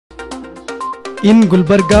ಇನ್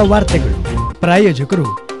ಗುಲ್ಬರ್ಗಾ ವಾರ್ತೆಗಳು ಪ್ರಾಯೋಜಕರು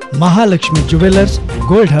Mahalakshmi jewellers,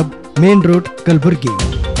 gold hub, main road, Kalaburagi.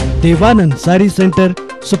 Devanand ಸಾರಿ centre,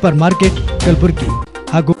 super market, Kalaburagi.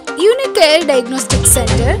 ಹಾಗೂ Unicare diagnostic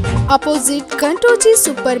centre, opposite ಕಂಟೋಜಿ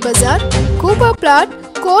super bazaar, Khuba plot,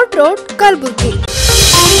 court road, Kalaburagi.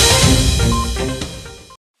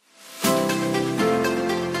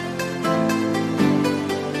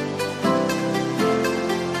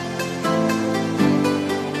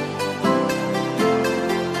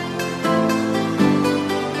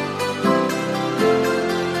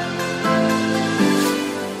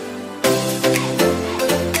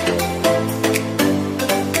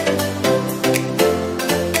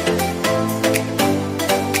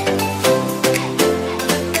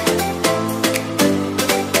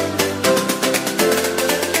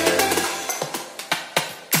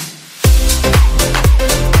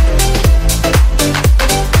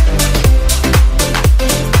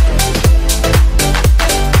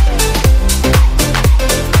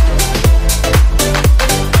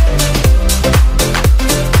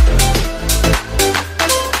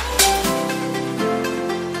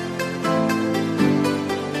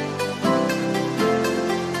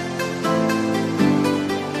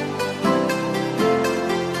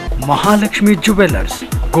 Mahalakshmi jewellers,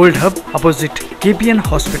 gold hub, opposite KPN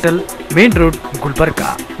hospital, main road, Gulbarga.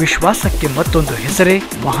 ವಿಶ್ವಾಸಕ್ಕೆ ಮತ್ತೊಂದು ಹೆಸರೇ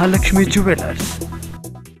Mahalakshmi jewellers.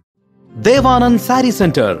 Devanand sari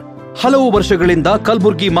centre ಹಲವು ವರ್ಷಗಳಿಂದ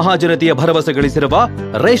ಕಲಬುರ್ಗಿ ಮಹಾಜನತೆಯ ಭರವಸೆ ಗಳಿಸಿರುವ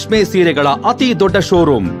ರೇಷ್ಮೆ ಸೀರೆಗಳ ಅತಿ ದೊಡ್ಡ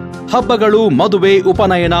ಶೋರೂಮ್. ಹಬ್ಬಗಳು, ಮದುವೆ,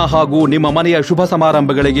 ಉಪನಯನ ಹಾಗೂ ನಿಮ್ಮ ಮನೆಯ ಶುಭ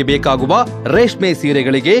ಸಮಾರಂಭಗಳಿಗೆ ಬೇಕಾಗುವ ರೇಷ್ಮೆ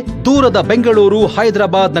ಸೀರೆಗಳಿಗೆ ದೂರದ ಬೆಂಗಳೂರು,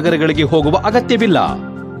 ಹೈದರಾಬಾದ್ ನಗರಗಳಿಗೆ ಹೋಗುವ ಅಗತ್ಯವಿಲ್ಲ.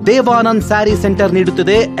 ದೇವಾನಂದ್ ಸ್ಯಾರಿ ಸೆಂಟರ್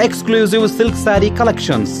ನೀಡುತ್ತಿದೆ exclusive silk sari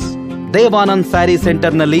collections. Devanand sari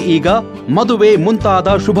ಸೆಂಟರ್ನಲ್ಲಿ ಈಗ ಮದುವೆ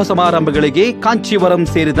ಮುಂತಾದ ಶುಭ ಸಮಾರಂಭಗಳಿಗೆ ಕಾಂಚೀವರಂ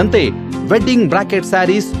ಸೇರಿದಂತೆ wedding brocade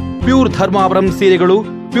saris, pure Dharmavaram ಸೀರೆಗಳು,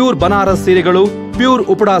 ಪ್ಯೂರ್ ಬನಾರಸ್ ಸೀರೆಗಳು, pure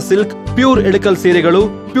Uppada silk, pure Ilkal ಸೀರೆಗಳು,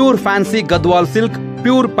 pure fancy Gadwal silk,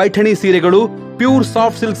 pure Paithani ಸೀರೆಗಳು, ಪ್ಯೂರ್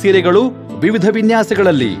ಸಾಫ್ಟ್ ಸಿಲ್ಕ್ ಸೀರೆಗಳು ವಿವಿಧ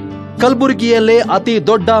ವಿನ್ಯಾಸಗಳಲ್ಲಿ. ಕಲಬುರಗಿಯಲ್ಲೇ ಅತಿ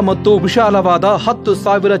ದೊಡ್ಡ ಮತ್ತು ವಿಶಾಲವಾದ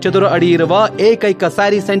 10,000 ಚದುರ ಅಡಿ ಇರುವ ಏಕೈಕ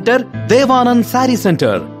ಸ್ಯಾರಿ ಸೆಂಟರ್ ದೇವಾನಂದ್ ಸ್ಯಾರಿ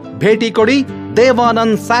ಸೆಂಟರ್. ಭೇಟಿ ಕೊಡಿ.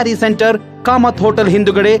 ದೇವಾನಂದ್ ಸ್ಯಾರಿ ಸೆಂಟರ್, ಕಾಮತ್ ಹೋಟೆಲ್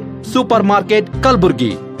ಹಿಂದುಗಡೆ, super market,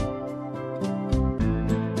 Kalaburagi.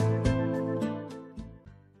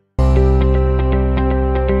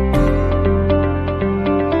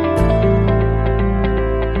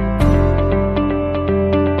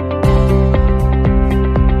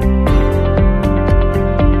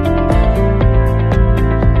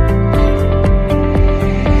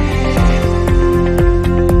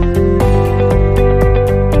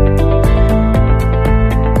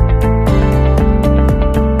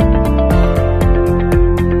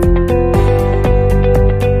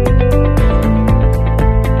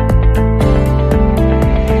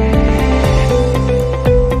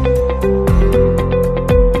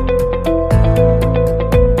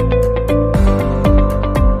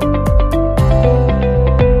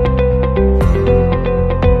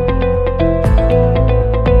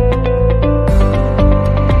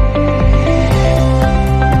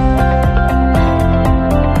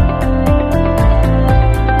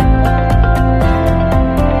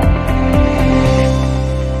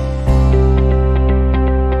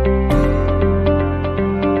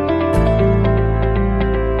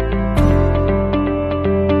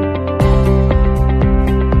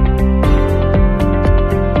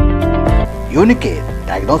 Unicare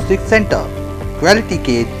Diagnostic Center, Quality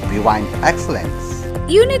Care Rewind Excellence.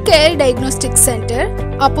 Unicare Diagnostic Center,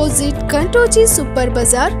 opposite Kantoji Super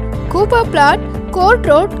Bazaar, Kuba Plot, Court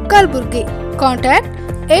Road, Kalaburgi. Contact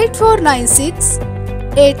 8496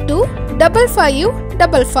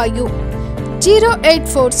 825555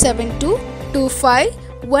 08472 25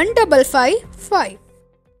 1555.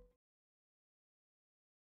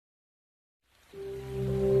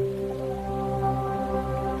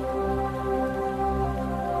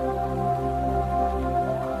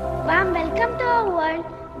 Warm welcome to our world,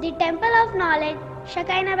 the Temple of Knowledge,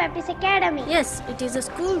 Shekinah Baptist Academy. Yes, it is a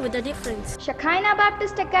school with a difference. Shekinah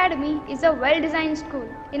Baptist Academy is a well-designed school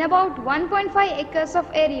in about 1.5 acres of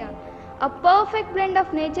area. A perfect blend of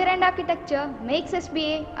nature and architecture makes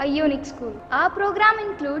SBA a unique school. Our program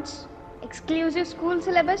includes exclusive school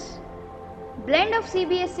syllabus, blend of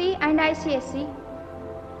CBSE and ICSE,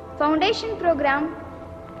 foundation program,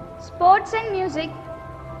 sports and music,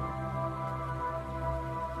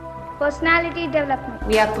 personality development.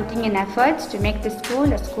 We are putting in efforts to make this school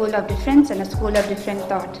a school of difference and a school of different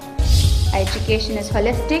thought. Our education is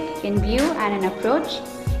holistic in view and in approach,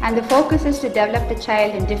 and the focus is to develop the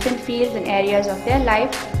child in different fields and areas of their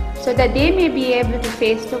life so that they may be able to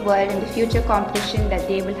face the world in the future competition that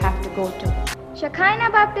they will have to go to. Shekinah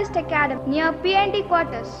Baptist Academy near P&D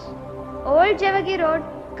quarters, Old Javagi Road,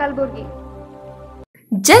 Kalburgi.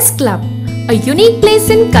 Just Club, a unique place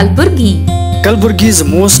in Gulbarga. Gulbarga's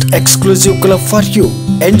most exclusive club for you.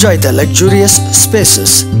 Enjoy the luxurious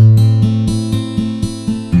spaces.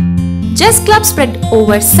 Just Club spread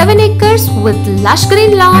over 7 acres with lush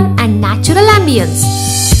green lawn and natural ambience.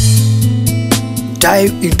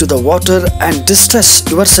 Dive into the water and distress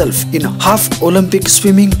yourself in half Olympic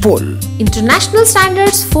swimming pool. International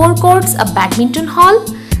standards, 4 courts, a badminton hall.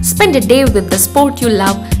 Spend a day with the sport you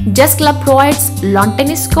love. Just Club provides lawn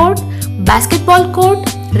tennis court, basketball court.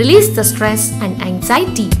 Release the stress and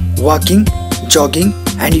anxiety. Walking, jogging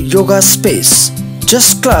and yoga space.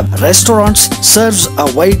 Just Club Restaurants serves a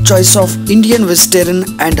wide choice of Indian vegetarian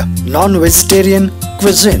and non-vegetarian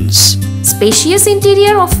cuisines. Spacious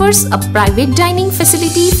interior offers a private dining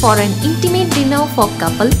facility for an intimate dinner for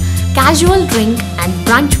couple, casual drink and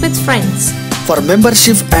brunch with friends. For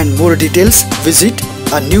membership and more details, visit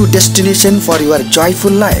a new destination for your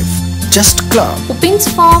joyful life. Just Club. Upins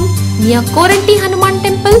Farm near Koranti Hanuman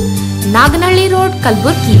Temple, Naganalli Road,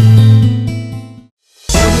 Kalburgi.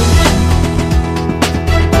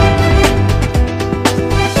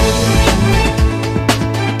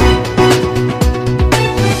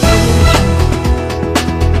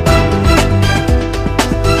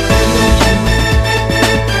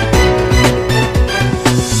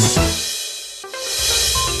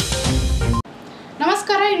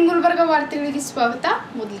 ನಮಸ್ಕಾರ, ಇನ್ ಗುಲ್ಬರ್ಗ ವಾರ್ತೆಗಳಿಗೆ ಸ್ವಾಗತ.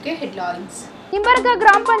 ಮೊದಲಿಗೆ headlines. Nimbarga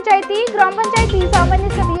ಗ್ರಾಮ ಪಂಚಾಯಿತಿ ಸಾಮಾನ್ಯ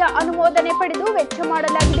ಸಭೆಯ ಅನುಮೋದನೆ ಪಡೆದು ವೆಚ್ಚ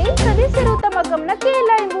ಮಾಡಲಾಗಿದೆ. ಸದಸ್ಯರು ತಮ್ಮ ಗಮನಕ್ಕೆ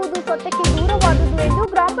ಇಲ್ಲ ಎಂಬುದು ಸತ್ಯಕ್ಕೆ ದೂರವಾದುದು ಎಂದು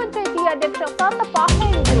ಗ್ರಾಮ ಪಂಚಾಯಿತಿ ಅಧ್ಯಕ್ಷ ಸಾತಪ್ಪ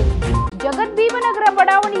ಹೇಳಿದರು. ಜಗದ್ಭೀಮನಗರ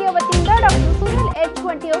ಬಡಾವಣೆಯ ವತಿಯಿಂದ ಡಾಕ್ಟರ್ ಸುನಿಲ್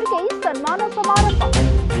H20 ಅವರಿಗೆ ಸನ್ಮಾನ ಸಮಾರಂಭ.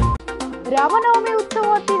 ರಾಮನವಮಿ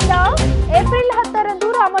ಉತ್ಸವದಿಂದ ಏಪ್ರಿಲ್ 10ರಂದು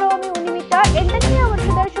ರಾಮನವಮಿ ನಿಮಿತ್ತ 8ನೇ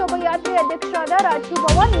ವರ್ಷದ ಶೋಭಾಯಾತ್ರೆ ಅಧ್ಯಕ್ಷರಾದ ರಾಜೀವ್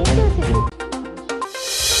ಭವಾನಿ ತಿಳಿಸಿದರು.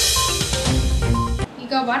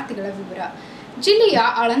 ಈಗ ವಾರ್ತೆಗಳ ವಿವರ. ಜಿಲ್ಲೆಯ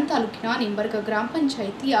ಆಳಂದ್ ತಾಲೂಕಿನ ನಿಂಬರ್ಗ ಗ್ರಾಮ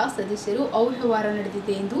ಪಂಚಾಯಿತಿಯ ಸದಸ್ಯರು ಅವ್ಯವಹಾರ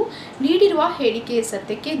ನಡೆದಿದೆ ಎಂದು ನೀಡಿರುವ ಹೇಳಿಕೆ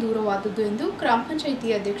ಸತ್ಯಕ್ಕೆ ದೂರವಾದುದು ಎಂದು ಗ್ರಾಮ ಪಂಚಾಯಿತಿ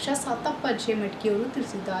ಅಧ್ಯಕ್ಷ ಸಾತಪ್ಪ ಜೆ ಮೆಟ್ಕಿಯವರು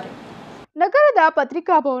ತಿಳಿಸಿದ್ದಾರೆ. ನಗರದ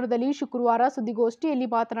ಪತ್ರಿಕಾ ಭವನದಲ್ಲಿ ಶುಕ್ರವಾರ ಸುದ್ದಿಗೋಷ್ಠಿಯಲ್ಲಿ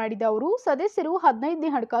ಮಾತನಾಡಿದ ಅವರು, ಸದಸ್ಯರು 15ನೇ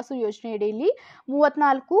ಹಣಕಾಸು ಯೋಜನೆಯಡಿಯಲ್ಲಿ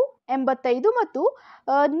 3485 ಮತ್ತು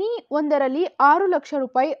ನಿ 1ರಲ್ಲಿ 6 ಲಕ್ಷ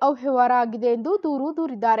ರೂಪಾಯಿ ಅವ್ಯವಹಾರ ಆಗಿದೆ ಎಂದು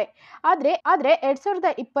ದೂರಿದ್ದಾರೆ. ಆದರೆ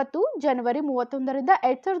 2020 ಜನವರಿ 31ರಿಂದ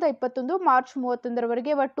 2021 ಮಾರ್ಚ್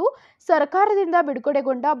 31ರವರೆಗೆ ಒಟ್ಟು ಸರ್ಕಾರದಿಂದ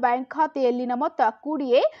ಬಿಡುಗಡೆಗೊಂಡ ಬ್ಯಾಂಕ್ ಖಾತೆಯಲ್ಲಿನ ಮೊತ್ತ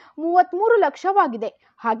ಕೂಡಿಯೇ 33 ಲಕ್ಷವಾಗಿದೆ.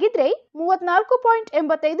 ಹಾಗಿದ್ರೆ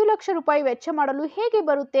 34.85 ಲಕ್ಷ ರೂಪಾಯಿ ವೆಚ್ಚ ಮಾಡಲು ಹೇಗೆ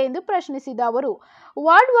ಬರುತ್ತೆ ಎಂದು ಪ್ರಶ್ನಿಸಿದ ಅವರು,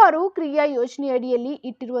 ವಾರ್ಡ್ವಾರು ಕ್ರಿಯಾ ಯೋಜನೆಯಡಿಯಲ್ಲಿ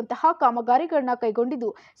ಇಟ್ಟಿರುವಂತಹ ಕಾಮಗಾರಿಗಳನ್ನ ಕೈಗೊಂಡಿದ್ದು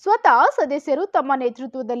ಸ್ವತಃ ಸದಸ್ಯರು ತಮ್ಮ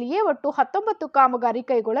ನೇತೃತ್ವದಲ್ಲಿಯೇ ಒಟ್ಟು 19 ಕಾಮಗಾರಿ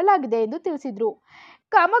ಕೈಗೊಳ್ಳಲಾಗಿದೆ ಎಂದು ತಿಳಿಸಿದರು.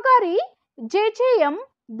 ಕಾಮಗಾರಿ ಜೆಜೆಎಂ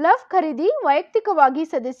ಬ್ಲಫ್ ಖರೀದಿ ವೈಯಕ್ತಿಕವಾಗಿ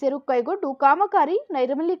ಸದಸ್ಯರು ಕೈಗೊಂಡು ಕಾಮಗಾರಿ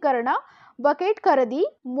ನೈರ್ಮಲೀಕರಣ, ಬಕೆಟ್ ಖರೀದಿ,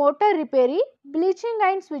 ಮೋಟಾರ್ ರಿಪೇರಿ, ಬ್ಲೀಚಿಂಗ್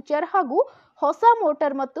ಅಂಡ್ ಸ್ವಿಚರ್ ಹಾಗೂ ಹೊಸ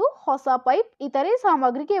ಮೋಟಾರ್ ಮತ್ತು ಹೊಸ ಪೈಪ್ ಇತರೆ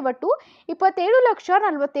ಸಾಮಗ್ರಿಗೆ ಒಟ್ಟು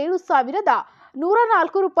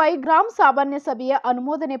 27,47,104 ರೂಪಾಯಿ ಗ್ರಾಮ ಸಾಮಾನ್ಯ ಸಭೆಯ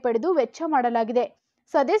ಅನುಮೋದನೆ ಪಡೆದು ವೆಚ್ಚ ಮಾಡಲಾಗಿದೆ.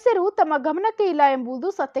 ಸದಸ್ಯರು ತಮ್ಮ ಗಮನಕ್ಕೆ ಇಲ್ಲ ಎಂಬುದು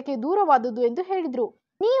ಸತ್ಯಕ್ಕೆ ದೂರವಾದುದು ಎಂದು ಹೇಳಿದರು.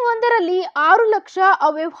 ನಿ 1ರಲ್ಲಿ 6 ಲಕ್ಷ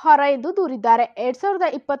ಅವ್ಯವಹಾರ ಎಂದು ದೂರಿದ್ದಾರೆ.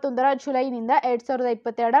 2021ರ ಜುಲೈನಿಂದ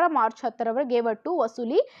 2022ರ ಮಾರ್ಚ್ 10ರವರೆಗೆ ಒಟ್ಟು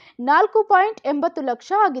ವಸೂಲಿ 4.80 ಲಕ್ಷ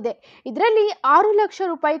ಆಗಿದೆ. ಇದರಲ್ಲಿ 6 ಲಕ್ಷ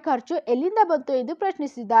ರೂಪಾಯಿ ಖರ್ಚು ಎಲ್ಲಿಂದ ಬಂತು ಎಂದು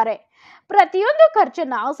ಪ್ರಶ್ನಿಸಿದ್ದಾರೆ. ಪ್ರತಿಯೊಂದು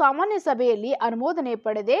ಖರ್ಚನ್ನ ಸಾಮಾನ್ಯ ಸಭೆಯಲ್ಲಿ ಅನುಮೋದನೆ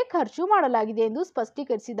ಪಡೆದೇ ಖರ್ಚು ಮಾಡಲಾಗಿದೆ ಎಂದು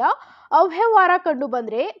ಸ್ಪಷ್ಟೀಕರಿಸಿದ. ಅವ್ಯವಹಾರ ಕಂಡು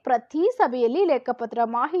ಬಂದರೆ ಪ್ರತಿ ಸಭೆಯಲ್ಲಿ ಲೆಕ್ಕಪತ್ರ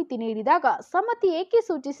ಮಾಹಿತಿ ನೀಡಿದಾಗ ಸಮ್ಮತಿ ಏಕೆ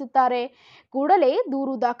ಸೂಚಿಸುತ್ತಾರೆ? ಕೂಡಲೇ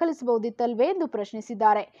ದೂರು ದಾಖಲಿಸಬಹುದಿತ್ತಲ್ವೇ ಎಂದು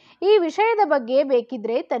ಪ್ರಶ್ನಿಸಿದ್ದಾರೆ. ಈ ವಿಷಯದ ಬಗ್ಗೆ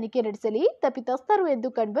ಬೇಕಿದ್ರೆ ತನಿಖೆ ನಡೆಸಲಿ, ತಪ್ಪಿತಸ್ಥರು ಎಂದು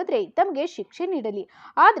ಕಂಡುಬಂದರೆ ತಮಗೆ ಶಿಕ್ಷೆ ನೀಡಲಿ,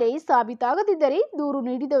 ಆದರೆ ಸಾಬೀತಾಗದಿದ್ದರೆ ದೂರು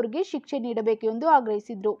ನೀಡಿದವರಿಗೆ ಶಿಕ್ಷೆ ನೀಡಬೇಕು ಎಂದು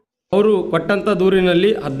ಆಗ್ರಹಿಸಿದರು. ಅವರು ಕೊಟ್ಟಂಥ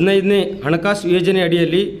ದೂರಿನಲ್ಲಿ 15ನೇ ಹಣಕಾಸು ಯೋಜನೆ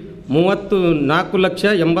ಅಡಿಯಲ್ಲಿ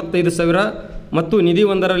 34,85,000 ಮತ್ತು ನಿಧಿ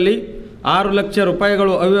 1ರಲ್ಲಿ 6 ಲಕ್ಷ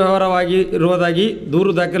ರೂಪಾಯಿಗಳು ಅವ್ಯವಹಾರವಾಗಿ ಇರುವುದಾಗಿ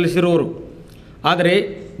ದೂರು ದಾಖಲಿಸಿರುವರು. ಆದರೆ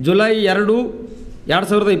ಜುಲೈ 2,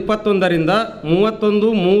 2021ರಿಂದ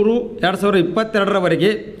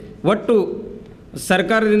 31/3/2022ರವರೆಗೆ ಒಟ್ಟು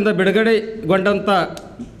ಸರ್ಕಾರದಿಂದ ಬಿಡುಗಡೆಗೊಂಡಂಥ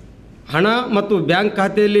ಹಣ ಮತ್ತು ಬ್ಯಾಂಕ್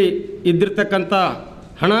ಖಾತೆಯಲ್ಲಿ ಇದ್ದಿರ್ತಕ್ಕಂಥ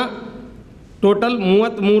ಹಣ ಟೋಟಲ್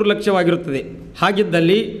 33 ಲಕ್ಷವಾಗಿರುತ್ತದೆ.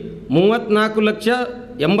 ಹಾಗಿದ್ದಲ್ಲಿ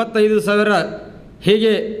 34,85,000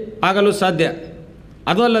 ಹೇಗೆ ಆಗಲು ಸಾಧ್ಯ?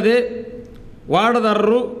 ಅದು ಅಲ್ಲದೆ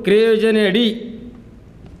ವಾರ್ಡ್ದಾರರು ಕ್ರಿಯಾ ಯೋಜನೆಯಡಿ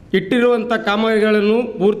ಇಟ್ಟಿರುವಂಥ ಕಾಮಗಾರಿಗಳನ್ನು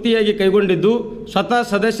ಪೂರ್ತಿಯಾಗಿ ಕೈಗೊಂಡಿದ್ದು ಸ್ವತಃ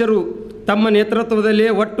ಸದಸ್ಯರು ತಮ್ಮ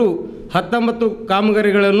ನೇತೃತ್ವದಲ್ಲಿಯೇ ಒಟ್ಟು 19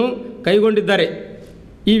 ಕಾಮಗಾರಿಗಳನ್ನು ಕೈಗೊಂಡಿದ್ದಾರೆ.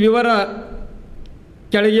 ಈ ವಿವರ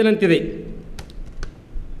ಕೆಳಗಿನಂತಿದೆ.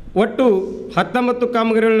 ಒಟ್ಟು 19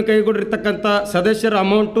 ಕಾಮಗಾರಿಗಳನ್ನು ಕೈಗೊಂಡಿರ್ತಕ್ಕಂಥ ಸದಸ್ಯರ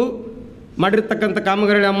ಅಮೌಂಟು ಮಾಡಿರ್ತಕ್ಕಂಥ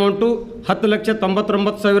ಕಾಮಗಾರಿ ಅಮೌಂಟು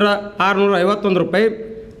 10,99,651 ರೂಪಾಯಿ.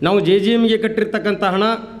 ನಾವು JGMಗೆ ಕಟ್ಟಿರ್ತಕ್ಕಂಥ ಹಣ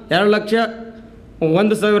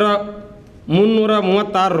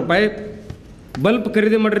 2,01,336 ರೂಪಾಯಿ. ಬಲ್ಬ್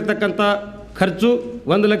ಖರೀದಿ ಮಾಡಿರ್ತಕ್ಕಂಥ ಖರ್ಚು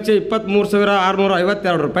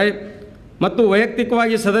 1,23,652 ರೂಪಾಯಿ. ಮತ್ತು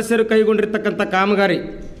ವೈಯಕ್ತಿಕವಾಗಿ ಸದಸ್ಯರು ಕೈಗೊಂಡಿರ್ತಕ್ಕಂಥ ಕಾಮಗಾರಿ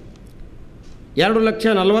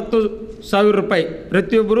 2,40,40,000 ರೂಪಾಯಿ.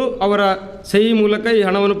 ಪ್ರತಿಯೊಬ್ಬರು ಅವರ ಸಹಿ ಮೂಲಕ ಈ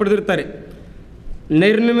ಹಣವನ್ನು ಪಡೆದಿರ್ತಾರೆ.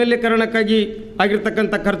 ನೈರ್ಮಲ್ಯೀಕರಣಕ್ಕಾಗಿ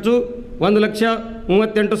ಆಗಿರ್ತಕ್ಕಂಥ ಖರ್ಚು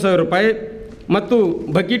 1,38,000 ರೂಪಾಯಿ. ಮತ್ತು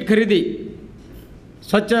ಬಕೆಟ್ ಖರೀದಿ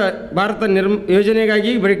ಸ್ವಚ್ಛ ಭಾರತ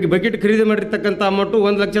ಯೋಜನೆಗಾಗಿ ಬಕೆಟ್ ಖರೀದಿ ಮಾಡಿರ್ತಕ್ಕಂಥ ಅಮೌಂಟು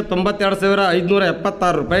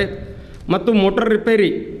 1,92,576 ರೂಪಾಯಿ. ಮತ್ತು ಮೋಟರ್ ರಿಪೇರಿ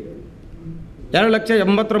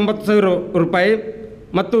 2,89,000 ರೂಪಾಯಿ.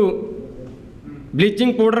 ಮತ್ತು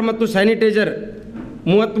ಬ್ಲೀಚಿಂಗ್ ಪೌಡರ್ ಮತ್ತು ಸ್ಯಾನಿಟೈಸರ್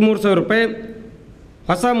 33,000 ರೂಪಾಯಿ.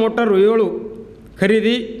 ಹೊಸ ಮೋಟರ್ 7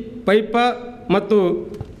 ಖರೀದಿ, ಪೈಪ ಮತ್ತು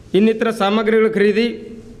ಇನ್ನಿತರ ಸಾಮಗ್ರಿಗಳ ಖರೀದಿ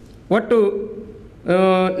ಒಟ್ಟು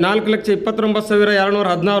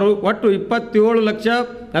 4,29,216. ಒಟ್ಟು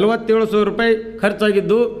 27,47,000 ರೂಪಾಯಿ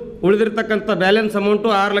ಖರ್ಚಾಗಿದ್ದು ಉಳಿದಿರ್ತಕ್ಕಂಥ ಬ್ಯಾಲೆನ್ಸ್ ಅಮೌಂಟು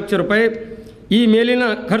 6 ಲಕ್ಷ ರೂಪಾಯಿ. ಈ ಮೇಲಿನ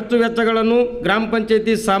ಖರ್ಚು ವೆಚ್ಚಗಳನ್ನು ಗ್ರಾಮ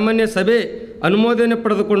ಪಂಚಾಯಿತಿ ಸಾಮಾನ್ಯ ಸಭೆ ಅನುಮೋದನೆ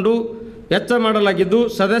ಪಡೆದುಕೊಂಡು ವೆಚ್ಚ ಮಾಡಲಾಗಿದ್ದು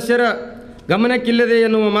ಸದಸ್ಯರ ಗಮನಕ್ಕಿಲ್ಲದೆ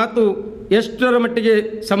ಎನ್ನುವ ಮಾತು ಎಷ್ಟರ ಮಟ್ಟಿಗೆ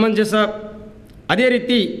ಸಮಂಜಸ? ಅದೇ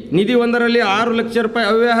ರೀತಿ ನಿಧಿ ಒಂದರಲ್ಲಿ 6 ಲಕ್ಷ ರೂಪಾಯಿ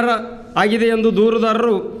ಅವ್ಯವಹಾರ ಆಗಿದೆ ಎಂದು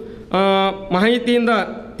ದೂರುದಾರರು ಮಾಹಿತಿಯಿಂದ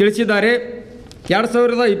ತಿಳಿಸಿದ್ದಾರೆ.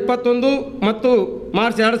 2021 ಮತ್ತು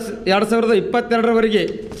ಮಾರ್ಚ್ 2022ರವರೆಗೆ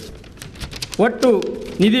ಒಟ್ಟು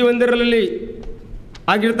ನಿಧಿ ಒಂದರಲ್ಲಿ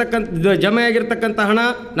ಜಮೆಯಾಗಿರ್ತಕ್ಕಂಥ ಹಣ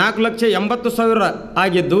 4,80,000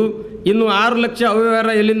 ಆಗಿದ್ದು ಇನ್ನು 6 ಲಕ್ಷ ಅವ್ಯವಹಾರ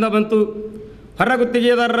ಎಲ್ಲಿಂದ ಬಂತು?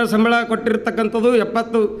 ಹೊರಗುತ್ತಿಗೆದಾರರ ಸಂಬಳ ಕೊಟ್ಟಿರ್ತಕ್ಕಂಥದ್ದು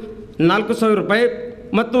 74,000 ರೂಪಾಯಿ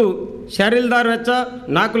ಮತ್ತು ಶಾರೀಲ್ದಾರ್ ವೆಚ್ಚ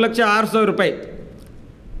 4,06,000 ರೂಪಾಯಿ.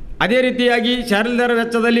 ಅದೇ ರೀತಿಯಾಗಿ ಶಾರೀಲ್ದಾರ್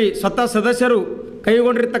ವೆಚ್ಚದಲ್ಲಿ ಸ್ವತಃ ಸದಸ್ಯರು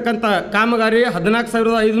ಕೈಗೊಂಡಿರ್ತಕ್ಕಂಥ ಕಾಮಗಾರಿ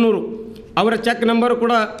 14,500. ಅವರ ಚೆಕ್ ನಂಬರು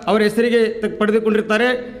ಕೂಡ ಅವರ ಹೆಸರಿಗೆ ಪಡೆದುಕೊಂಡಿರ್ತಾರೆ.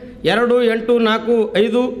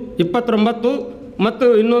 284529 ಮತ್ತು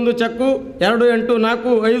ಇನ್ನೊಂದು ಚೆಕ್ಕು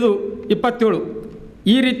 284527.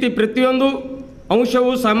 ಈ ರೀತಿ ಪ್ರತಿಯೊಂದು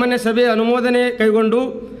ಅಂಶವು ಸಾಮಾನ್ಯ ಸಭೆ ಅನುಮೋದನೆ ಕೈಗೊಂಡು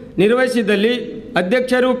ನಿರ್ವಹಿಸಿದಲ್ಲಿ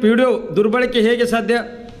ಅಧ್ಯಕ್ಷರು PDO ದುರ್ಬಳಕೆ ಹೇಗೆ ಸಾಧ್ಯ?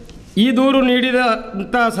 ಈ ದೂರು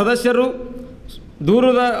ನೀಡಿದಂಥ ಸದಸ್ಯರು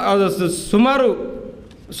ದೂರದ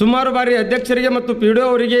ಸುಮಾರು ಬಾರಿ ಅಧ್ಯಕ್ಷರಿಗೆ ಮತ್ತು PDO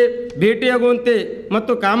ಅವರಿಗೆ ಭೇಟಿಯಾಗುವಂತೆ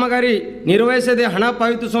ಮತ್ತು ಕಾಮಗಾರಿ ನಿರ್ವಹಿಸದೆ ಹಣ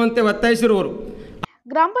ಪಾವತಿಸುವಂತೆ ಒತ್ತಾಯಿಸಿರುವರು.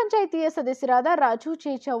 ಗ್ರಾಮ ಪಂಚಾಯಿತಿಯ ಸದಸ್ಯರಾದ ರಾಜು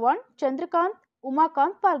ಚೆ ಚವ್ಹಾಣ್, ಚಂದ್ರಕಾಂತ್,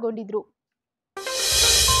 ಉಮಾಕಾಂತ್ ಪಾಲ್ಗೊಂಡಿದ್ದರು.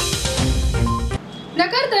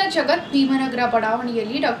 ನಗರದ ಜಗತ್ ಭೀಮನಗರ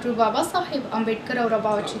ಬಡಾವಣೆಯಲ್ಲಿ ಡಾಕ್ಟರ್ ಬಾಬಾ ಸಾಹೇಬ್ ಅಂಬೇಡ್ಕರ್ ಅವರ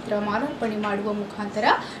ಭಾವಚಿತ್ರ ಮಾಲಾರ್ಪಣೆ ಮಾಡುವ ಮುಖಾಂತರ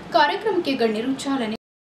ಕಾರ್ಯಕ್ರಮಕ್ಕೆ ಗಣ್ಯರು ಚಾಲನೆ.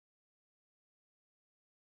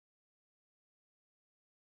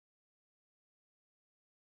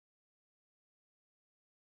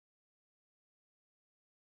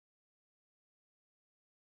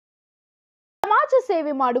 ಸಮಾಜ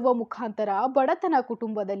ಸೇವೆ ಮಾಡುವ ಮುಖಾಂತರ ಬಡತನ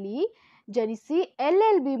ಕುಟುಂಬದಲ್ಲಿ ಜನಿಸಿ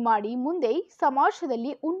LLB ಮಾಡಿ ಮುಂದೆ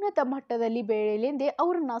ಸಮಾಜದಲ್ಲಿ ಉನ್ನತ ಮಟ್ಟದಲ್ಲಿ ಬೆಳೆಯಲೆಂದೇ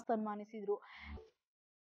ಅವರನ್ನ ಸನ್ಮಾನಿಸಿದರು.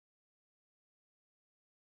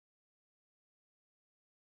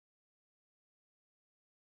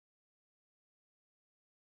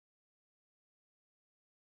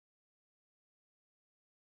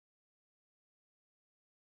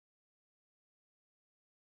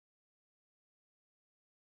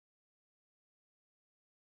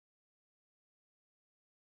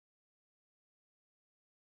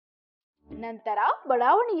 ನಂತರ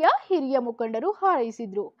ಬಡಾವಣೆಯ ಹಿರಿಯ ಮುಖಂಡರು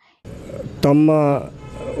ಹಾರೈಸಿದರು. ತಮ್ಮ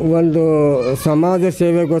ಒಂದು ಸಮಾಜ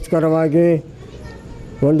ಸೇವೆಗೋಸ್ಕರವಾಗಿ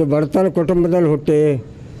ಒಂದು ಬಡತನ ಕುಟುಂಬದಲ್ಲಿ ಹುಟ್ಟಿ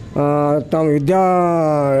ತಾವು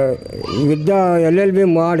ವಿದ್ಯಾ LLB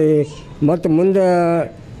ಮಾಡಿ ಮತ್ತು ಮುಂದೆ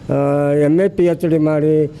MA PhD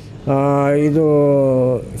ಮಾಡಿ ಇದು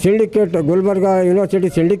syndicate Gulbarga university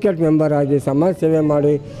syndicate member ಆಗಿ ಸಮಾಜ ಸೇವೆ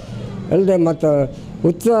ಮಾಡಿ ಅಲ್ಲದೆ ಮತ್ತು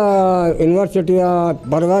ಉಚ್ಚ ಯೂನಿವರ್ಸಿಟಿಯ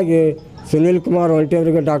ಪರವಾಗಿ ಸುನೀಲ್ ಕುಮಾರ್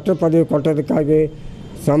ಹೊಂಟಿಯವರಿಗೆ ಡಾಕ್ಟರ್ ಪದವಿ ಕೊಟ್ಟೋದಕ್ಕಾಗಿ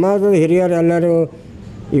ಸಮಾಜದ ಹಿರಿಯರೆಲ್ಲರೂ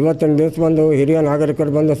ಇವತ್ತಿನ ದಿವಸ ಬಂದು ಹಿರಿಯ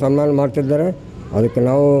ನಾಗರಿಕರು ಬಂದು ಸನ್ಮಾನ ಮಾಡ್ತಿದ್ದಾರೆ. ಅದಕ್ಕೆ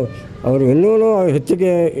ನಾವು ಅವರು ಇನ್ನೂ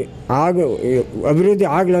ಹೆಚ್ಚಿಗೆ ಅಭಿವೃದ್ಧಿ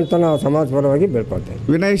ಆಗಲಿ ಅಂತ ನಾವು ಸಮಾಜ ಪರವಾಗಿ ಬೇಡ್ಕೊಳ್ತೇವೆ.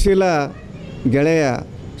 ವಿನಯಶೀಲ ಗೆಳೆಯ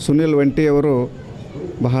ಸುನೀಲ್ ವಂಟಿಯವರು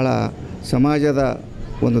ಬಹಳ ಸಮಾಜದ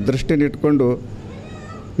ಒಂದು ದೃಷ್ಟಿನಿಟ್ಕೊಂಡು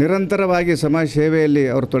ನಿರಂತರವಾಗಿ ಸಮಾಜ ಸೇವೆಯಲ್ಲಿ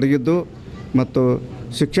ಅವರು ತೊಡಗಿದ್ದು ಮತ್ತು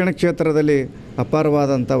ಶಿಕ್ಷಣ ಕ್ಷೇತ್ರದಲ್ಲಿ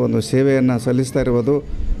ಅಪಾರವಾದಂಥ ಒಂದು ಸೇವೆಯನ್ನು ಸಲ್ಲಿಸ್ತಾ ಇರುವುದು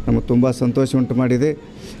ನಮಗೆ ತುಂಬ ಸಂತೋಷ ಉಂಟು ಮಾಡಿದೆ.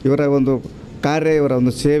 ಇವರ ಒಂದು ಕಾರ್ಯ, ಇವರ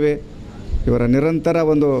ಒಂದು ಸೇವೆ ಇವರ ನಿರಂತರ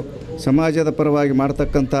ಒಂದು ಸಮಾಜದ ಪರವಾಗಿ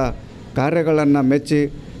ಮಾಡ್ತಕ್ಕಂಥ ಕಾರ್ಯಗಳನ್ನು ಮೆಚ್ಚಿ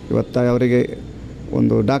ಇವತ್ತು ಅವರಿಗೆ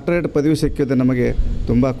ಒಂದು ಡಾಕ್ಟರೇಟ್ ಪದವಿ ಸಿಕ್ಕಿದ್ದು ನಮಗೆ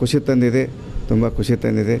ತುಂಬ ಖುಷಿ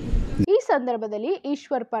ತಂದಿದೆ. ಈ ಸಂದರ್ಭದಲ್ಲಿ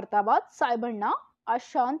ಈಶ್ವರ್ ಪರ್ತಾಬಾದ್, ಸಾಯ್ಬಣ್ಣ,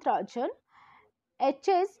 ಅಶಾಂತ್ ರಾಜನ್,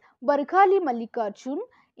 ಎಚ್.ಎಸ್. ಬರ್ಗಾಲಿ, ಮಲ್ಲಿಕಾರ್ಜುನ್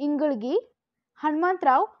ಇಂಗಳಗಿ,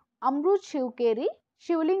 ಹನುಮಂತರಾವ್, ಅಮೃತ್ ಶಿವಕೇರಿ,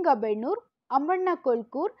 ಶಿವಲಿಂಗ ಬೆಣ್ಣೂರ್, ಅಮ್ಮಣ್ಣ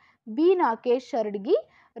ಕೊಲ್ಕೂರ್, ಬಿ. ನಾಗೇಶ್ ಶರಡ್ಗಿ,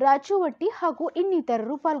 ರಾಜುವಟ್ಟಿ ಹಾಗೂ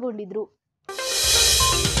ಇನ್ನಿತರರು ಪಾಲ್ಗೊಂಡಿದ್ದರು.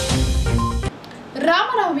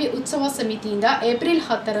 ರಾಮನವಮಿ ಉತ್ಸವ ಸಮಿತಿಯಿಂದ ಏಪ್ರಿಲ್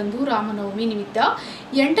 10ರಂದು ರಾಮನವಮಿ ನಿಮಿತ್ತ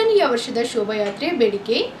 8ನೇ ವರ್ಷದ ಶೋಭಾಯಾತ್ರೆ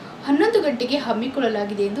ಬೇಡಿಕೆ 11 ಗಂಟೆಗೆ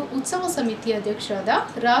ಹಮ್ಮಿಕೊಳ್ಳಲಾಗಿದೆ ಎಂದು ಉತ್ಸವ ಸಮಿತಿ ಅಧ್ಯಕ್ಷರಾದ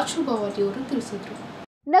ರಾಜು ಭವಾನಿಯವರು ತಿಳಿಸಿದರು.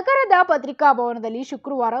 ನಗರದ ಪತ್ರಿಕಾ ಭವನದಲ್ಲಿ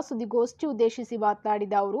ಶುಕ್ರವಾರ ಸುದ್ದಿಗೋಷ್ಠಿ ಉದ್ದೇಶಿಸಿ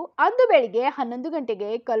ಮಾತನಾಡಿದ ಅವರು, ಅಂದು ಬೆಳಿಗ್ಗೆ 11 ಗಂಟೆಗೆ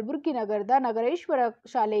ಕಲಬುರಗಿ ನಗರದ ನಗರೇಶ್ವರ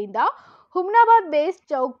ಶಾಲೆಯಿಂದ ಹುಮ್ನಾಬಾದ್ ಬೇಸ್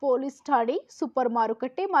ಚೌಕ್ ಪೊಲೀಸ್ ಠಾಣೆ ಸೂಪರ್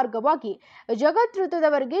ಮಾರುಕಟ್ಟೆ ಮಾರ್ಗವಾಗಿ ಜಗತ್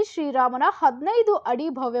ವೃತ್ತದವರೆಗೆ ಶ್ರೀರಾಮನ 15 ಅಡಿ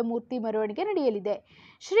ಭವ್ಯ ಮೂರ್ತಿ ಮೆರವಣಿಗೆ ನಡೆಯಲಿದೆ.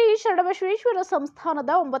 ಶ್ರೀ ಶರಣಬಸವೇಶ್ವರ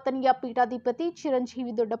ಸಂಸ್ಥಾನದ 9ನೇ ಪೀಠಾಧಿಪತಿ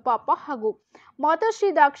ಚಿರಂಜೀವಿ ದೊಡ್ಡಪ್ಪ ಹಾಗೂ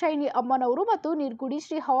ಮಾತಾಶ್ರೀ ದಾಕ್ಷಾಯಿಣಿ ಅಮ್ಮನವರು ಮತ್ತು ನಿರ್ಗುಡಿ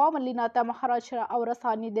ಶ್ರೀ ಹವಾಮಲ್ಲಿನಾಥ ಮಹಾರಾಜ ಅವರ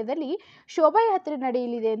ಸಾನ್ನಿಧ್ಯದಲ್ಲಿ ಶೋಭಾಯಾತ್ರೆ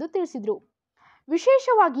ನಡೆಯಲಿದೆ ಎಂದು ತಿಳಿಸಿದರು.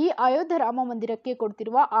 ವಿಶೇಷವಾಗಿ ಅಯೋಧ್ಯ ರಾಮ ಮಂದಿರಕ್ಕೆ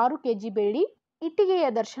ಕೊಡುತ್ತಿರುವ 6 ಕೆಜಿ ಬೆಳ್ಳಿ ಇಟ್ಟಿಗೆಯ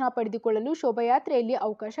ದರ್ಶನ ಪಡೆದುಕೊಳ್ಳಲು ಶೋಭಾಯಾತ್ರೆಯಲ್ಲಿ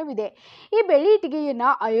ಅವಕಾಶವಿದೆ. ಈ ಬೆಳ್ಳಿ ಇಟ್ಟಿಗೆಯನ್ನು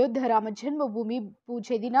ಅಯೋಧ್ಯ ರಾಮ ಜನ್ಮಭೂಮಿ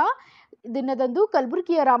ಪೂಜೆ ದಿನದಂದು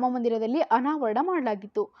ಕಲಬುರಗಿಯ ರಾಮ ಮಂದಿರದಲ್ಲಿ ಅನಾವರಣ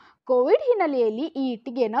ಮಾಡಲಾಗಿತ್ತು. ಕೋವಿಡ್ ಹಿನ್ನೆಲೆಯಲ್ಲಿ ಈ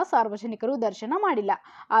ಇಟ್ಟಿಗೆಯನ್ನು ಸಾರ್ವಜನಿಕರು ದರ್ಶನ ಮಾಡಿಲ್ಲ.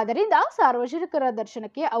 ಆದ್ದರಿಂದ ಸಾರ್ವಜನಿಕರ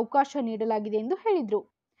ದರ್ಶನಕ್ಕೆ ಅವಕಾಶ ನೀಡಲಾಗಿದೆ ಎಂದು ಹೇಳಿದರು.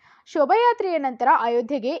 ಶೋಭಾಯಾತ್ರೆಯ ನಂತರ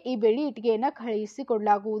ಅಯೋಧ್ಯೆಗೆ ಈ ಬೆಳ್ಳಿ ಇಟ್ಟಿಗೆಯನ್ನು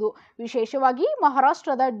ಕಳುಹಿಸಿಕೊಡಲಾಗುವುದು. ವಿಶೇಷವಾಗಿ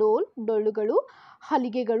ಮಹಾರಾಷ್ಟ್ರದ ಡೊಳ್ಳುಗಳು,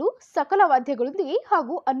 ಹಲಿಗೆಗಳು, ಸಕಲ ವಾದ್ಯಗಳೊಂದಿಗೆ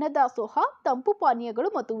ಹಾಗೂ ಅನ್ನದಾಸೋಹ, ತಂಪು ಪಾನೀಯಗಳು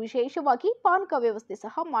ಮತ್ತು ವಿಶೇಷವಾಗಿ ಪಾನಕ ವ್ಯವಸ್ಥೆ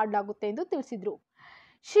ಸಹ ಮಾಡಲಾಗುತ್ತೆ ಎಂದು ತಿಳಿಸಿದರು.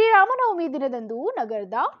 ಶ್ರೀರಾಮನವಮಿ ದಿನದಂದು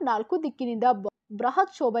ನಗರದ 4 ದಿಕ್ಕಿನಿಂದ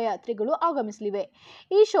ಬೃಹತ್ ಶೋಭಾಯಾತ್ರೆಗಳು ಆಗಮಿಸಲಿವೆ.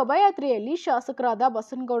 ಈ ಶೋಭಾಯಾತ್ರೆಯಲ್ಲಿ ಶಾಸಕರಾದ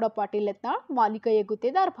ಬಸನಗೌಡ ಪಾಟೀಲ್ ಯತ್ನಾಳ್, ಮಾಲಿಕಯ್ಯ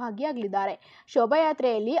ಗುತ್ತೇದಾರ್ ಭಾಗಿಯಾಗಲಿದ್ದಾರೆ.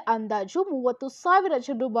 ಶೋಭಾಯಾತ್ರೆಯಲ್ಲಿ ಅಂದಾಜು 30,000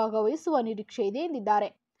 ಜನರು ಭಾಗವಹಿಸುವ ನಿರೀಕ್ಷೆ ಇದೆ ಎಂದಿದ್ದಾರೆ.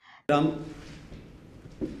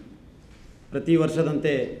 ಪ್ರತಿ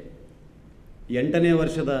ವರ್ಷದಂತೆ 8ನೇ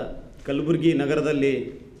ವರ್ಷದ ಕಲಬುರಗಿ ನಗರದಲ್ಲಿ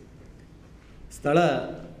ಸ್ಥಳ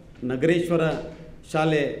ನಗರೇಶ್ವರ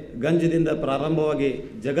ಶಾಲೆ ಗಂಜದಿಂದ ಪ್ರಾರಂಭವಾಗಿ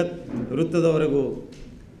ಜಗತ್ ವೃತ್ತದವರೆಗೂ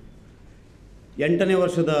 8ನೇ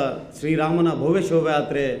ವರ್ಷದ ಶ್ರೀರಾಮನ ಭವ್ಯ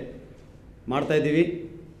ಶೋಭಾಯಾತ್ರೆ ಮಾಡ್ತಾಯಿದ್ದೀವಿ.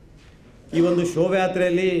 ಈ ಒಂದು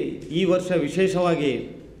ಶೋಭಾಯಾತ್ರೆಯಲ್ಲಿ ಈ ವರ್ಷ ವಿಶೇಷವಾಗಿ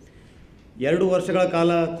 2 ವರ್ಷಗಳ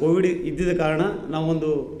ಕಾಲ ಕೋವಿಡ್ ಇದ್ದಿದ್ದ ಕಾರಣ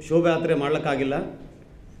ನಾವೊಂದು ಶೋಭಾಯಾತ್ರೆ ಮಾಡಲಿಕ್ಕಾಗಿಲ್ಲ.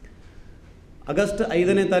 ಆಗಸ್ಟ್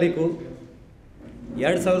 5ನೇ ತಾರೀಕು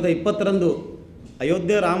 2020ರಂದು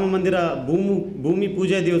ಅಯೋಧ್ಯೆ ರಾಮ ಮಂದಿರ ಭೂಮಿ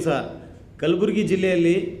ಪೂಜೆ ದಿವಸ ಕಲಬುರಗಿ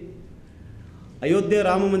ಜಿಲ್ಲೆಯಲ್ಲಿ ಅಯೋಧ್ಯೆ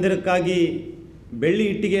ರಾಮ ಮಂದಿರಕ್ಕಾಗಿ ಬೆಳ್ಳಿ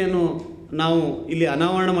ಇಟ್ಟಿಗೆಯನ್ನು ನಾವು ಇಲ್ಲಿ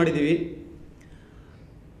ಅನಾವರಣ ಮಾಡಿದ್ದೀವಿ.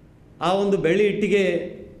 ಆ ಒಂದು ಬೆಳ್ಳಿ ಇಟ್ಟಿಗೆ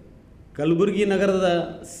ಕಲಬುರಗಿ ನಗರದ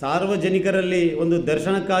ಸಾರ್ವಜನಿಕರಲ್ಲಿ ಒಂದು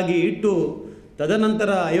ದರ್ಶನಕ್ಕಾಗಿ ಇಟ್ಟು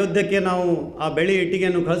ತದನಂತರ ಅಯೋಧ್ಯಕ್ಕೆ ನಾವು ಆ ಬೆಳ್ಳಿ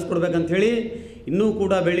ಇಟ್ಟಿಗೆಯನ್ನು ಕಳಿಸ್ಕೊಡ್ಬೇಕಂಥೇಳಿ ಇನ್ನೂ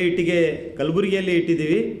ಕೂಡ ಬೆಳ್ಳಿ ಇಟ್ಟಿಗೆ ಕಲಬುರಗಿಯಲ್ಲಿ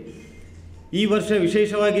ಇಟ್ಟಿದ್ದೀವಿ. ಈ ವರ್ಷ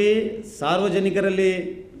ವಿಶೇಷವಾಗಿ ಸಾರ್ವಜನಿಕರಲ್ಲಿ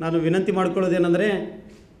ನಾನು ವಿನಂತಿ ಮಾಡಿಕೊಳ್ಳೋದೇನೆಂದರೆ,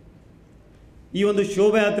 ಈ ಒಂದು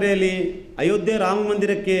ಶೋಭಾಯಾತ್ರೆಯಲ್ಲಿ ಅಯೋಧ್ಯೆ ರಾಮ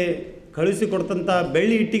ಮಂದಿರಕ್ಕೆ ಕಳುಹಿಸಿಕೊಡ್ತಂಥ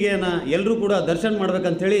ಬೆಳ್ಳಿ ಇಟ್ಟಿಗೆಯನ್ನು ಎಲ್ಲರೂ ಕೂಡ ದರ್ಶನ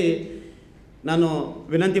ಮಾಡಬೇಕಂಥೇಳಿ ನಾನು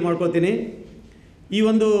ವಿನಂತಿ ಮಾಡ್ಕೊಳ್ತೀನಿ. ಈ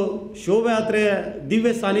ಒಂದು ಶೋಭಾಯಾತ್ರೆಯ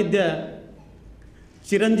ದಿವ್ಯ ಸಾನ್ನಿಧ್ಯ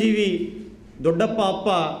ಚಿರಂಜೀವಿ ದೊಡ್ಡಪ್ಪ ಅಪ್ಪ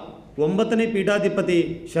 9ನೇ ಪೀಠಾಧಿಪತಿ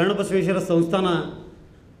ಶರಣಬಸವೇಶ್ವರ ಸಂಸ್ಥಾನ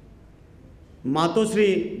ಮಾತೋಶ್ರೀ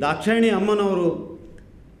ದಾಕ್ಷಾಯಿಣಿ ಅಮ್ಮನವರು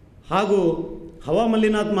ಹಾಗೂ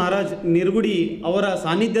ಹವಾಮಲ್ಲಿನಾಥ್ ಮಹಾರಾಜ್ ನಿರ್ಗುಡಿ ಅವರ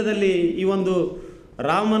ಸಾನ್ನಿಧ್ಯದಲ್ಲಿ ಈ ಒಂದು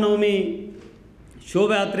ರಾಮನವಮಿ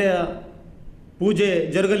ಶೋಭಾಯಾತ್ರೆಯ ಪೂಜೆ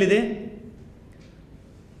ಜರುಗಲಿದೆ.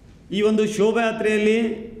 ಈ ಒಂದು ಶೋಭಾಯಾತ್ರೆಯಲ್ಲಿ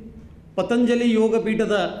ಪತಂಜಲಿ ಯೋಗ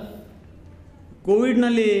ಪೀಠದ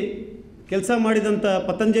ಕೋವಿಡ್ನಲ್ಲಿ ಕೆಲಸ ಮಾಡಿದಂಥ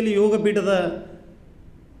ಪತಂಜಲಿ ಯೋಗ ಪೀಠದ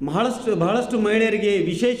ಬಹಳಷ್ಟು ಮಹಿಳೆಯರಿಗೆ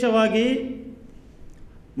ವಿಶೇಷವಾಗಿ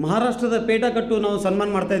ಮಹಾರಾಷ್ಟ್ರದ ಪೇಟಕಟ್ಟು ನಾವು ಸನ್ಮಾನ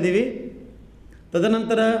ಮಾಡ್ತಾಯಿದ್ದೀವಿ.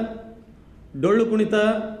 ತದನಂತರ ಡೊಳ್ಳು ಕುಣಿತ,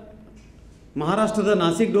 ಮಹಾರಾಷ್ಟ್ರದ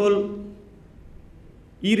ನಾಸಿಕ್ ಡೋಲ್,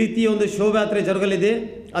 ಈ ರೀತಿಯ ಒಂದು ಶೋಭಾಯಾತ್ರೆ ಜರುಗಲಿದೆ.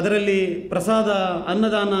 ಅದರಲ್ಲಿ ಪ್ರಸಾದ,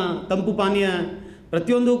 ಅನ್ನದಾನ, ತಂಪು ಪಾನೀಯ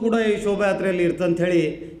ಪ್ರತಿಯೊಂದು ಕೂಡ ಈ ಶೋಭಾಯಾತ್ರೆಯಲ್ಲಿ ಇರ್ತಂಥೇಳಿ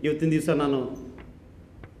ಇವತ್ತಿನ ದಿವಸ ನಾನು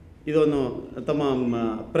ಇದನ್ನು ತಮ್ಮ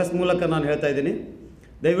ಪ್ರೆಸ್ ಮೂಲಕ ನಾನು ಹೇಳ್ತಾ ಇದ್ದೀನಿ.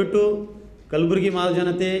 ದಯವಿಟ್ಟು ಕಲಬುರಗಿ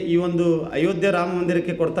ಮಹಾಜನತೆ ಈ ಒಂದು ಅಯೋಧ್ಯೆ ರಾಮ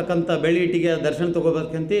ಮಂದಿರಕ್ಕೆ ಕೊಡ್ತಕ್ಕಂಥ ಬೆಳ್ಳಿ ಇಟ್ಟಿಗೆ ದರ್ಶನ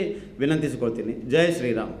ತಗೋಬೇಕಂತ ವಿನಂತಿಸಿಕೊಳ್ತೀನಿ. ಜೈ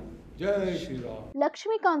ಶ್ರೀರಾಮ್. ಜೈ ಶ್ರೀರಾಮ್.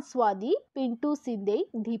 ಲಕ್ಷ್ಮೀಕಾಂತ್ ಸ್ವಾದಿ, ಪಿಂಟು ಸಿಂಧೆ,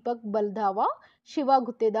 ದೀಪಕ್ ಬಲ್ದಾವ, ಶಿವ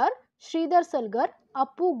ಗುತ್ತೇದಾರ್, ಶ್ರೀಧರ್ ಸಲ್ಗರ್,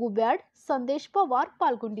 ಅಪ್ಪು ಗುಬ್ಯಾಡ್, ಸಂದೇಶ್ ಪವಾರ್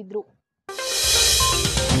ಪಾಲ್ಗೊಂಡಿದ್ರು.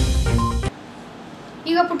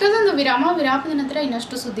 ಈಗ ಪುಟ್ಟದೊಂದು ವಿರಾಮದ ನಂತರ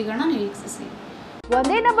ಇನ್ನಷ್ಟು ಸುದ್ದಿಗಳನ್ನ ನಿರೀಕ್ಷಿಸಿ.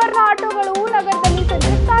 ಒಂದೇ ನಂಬರ್ನ ಆಟೋಗಳು ನಗರದಲ್ಲಿ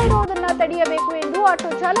ಸಂಚರಿಸ್ತಾ ಇರುವುದನ್ನು ತಡೆಯಬೇಕು ಎಂದು ಆಟೋ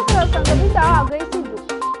ಚಾಲಕರ ಸಂಘದಿಂದ ಆಗ್ರಹಿಸಿದರು.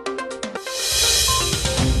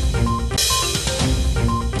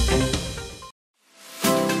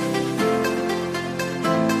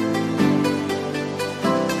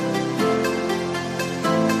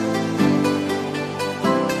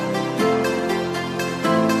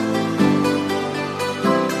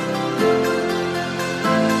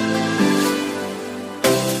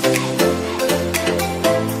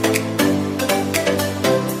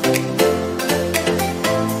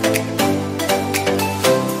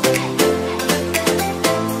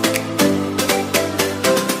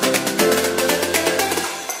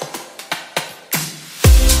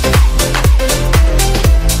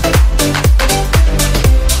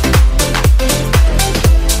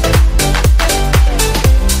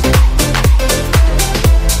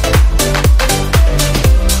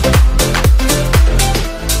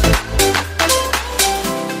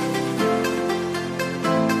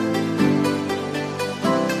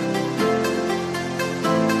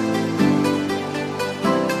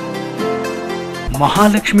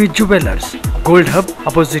 Mahalakshmi jewellers, gold hub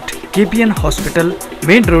opposite KPN hospital,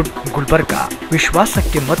 main road, Gulbarga.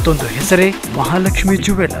 ವಿಶ್ವಾಸಕ್ಕೆ ಮತ್ತೊಂದು ಹೆಸರೇ ಮಹಾಲಕ್ಷ್ಮಿ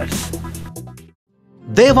ಜುವೆಲ್ಲರ್ಸ್.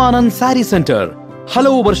 ದೇವಾನಂದ್ ಸ್ಯಾರಿ ಸೆಂಟರ್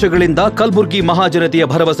ಹಲವು ವರ್ಷಗಳಿಂದ ಕಲಬುರ್ಗಿ ಮಹಾಜನತೆಯ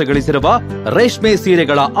ಭರವಸೆ ಗಳಿಸಿರುವ ರೇಷ್ಮೆ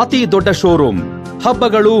ಸೀರೆಗಳ ಅತಿ ದೊಡ್ಡ ಶೋರೂಮ್.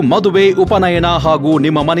 ಹಬ್ಬಗಳು, ಮದುವೆ, ಉಪನಯನ ಹಾಗೂ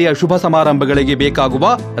ನಿಮ್ಮ ಮನೆಯ ಶುಭ ಸಮಾರಂಭಗಳಿಗೆ ಬೇಕಾಗುವ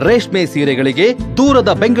ರೇಷ್ಮೆ ಸೀರೆಗಳಿಗೆ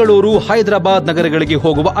ದೂರದ ಬೆಂಗಳೂರು, ಹೈದರಾಬಾದ್ ನಗರಗಳಿಗೆ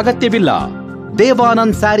ಹೋಗುವ ಅಗತ್ಯವಿಲ್ಲ.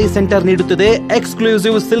 ದೇವಾನಂದ್ ಸ್ಯಾರಿ ಸೆಂಟರ್ ನೀಡುತ್ತದೆ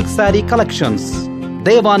exclusive silk sari collections.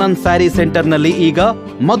 Devanand sari ಸೆಂಟರ್ನಲ್ಲಿ ಈಗ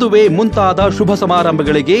ಮದುವೆ ಮುಂತಾದ ಶುಭ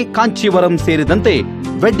ಸಮಾರಂಭಗಳಿಗೆ ಕಾಂಚೀವರಂ ಸೇರಿದಂತೆ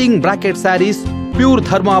wedding brocade saris, pure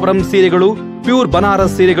Dharmavaram ಸೀರೆಗಳು, ಪ್ಯೂರ್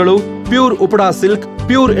ಬನಾರಸ್ ಸೀರೆಗಳು, pure Uppada silk,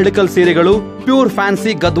 pure Ilkal ಸೀರೆಗಳು, pure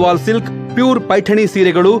fancy Gadwal silk, pure Paithani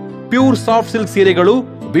ಸೀರೆಗಳು, ಪ್ಯೂರ್ ಸಾಫ್ಟ್ ಸಿಲ್ಕ್ ಸೀರೆಗಳು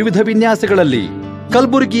ವಿವಿಧ ವಿನ್ಯಾಸಗಳಲ್ಲಿ.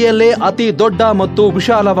 ಕಲಬುರಗಿಯಲ್ಲೇ ಅತಿ ದೊಡ್ಡ ಮತ್ತು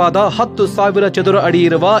ವಿಶಾಲವಾದ 10,000 ಚದುರ ಅಡಿ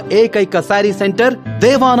ಇರುವ ಏಕೈಕ ಸ್ಯಾರಿ ಸೆಂಟರ್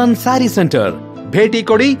ದೇವಾನಂದ್ ಸ್ಯಾರಿ ಸೆಂಟರ್. ಭೇಟಿ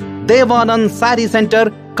ಕೊಡಿ. ದೇವಾನಂದ್ ಸ್ಯಾರಿ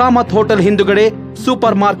ಸೆಂಟರ್, ಕಾಮತ್ ಹೋಟೆಲ್ ಹಿಂದುಗಡೆ,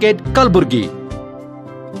 super market, Kalaburagi.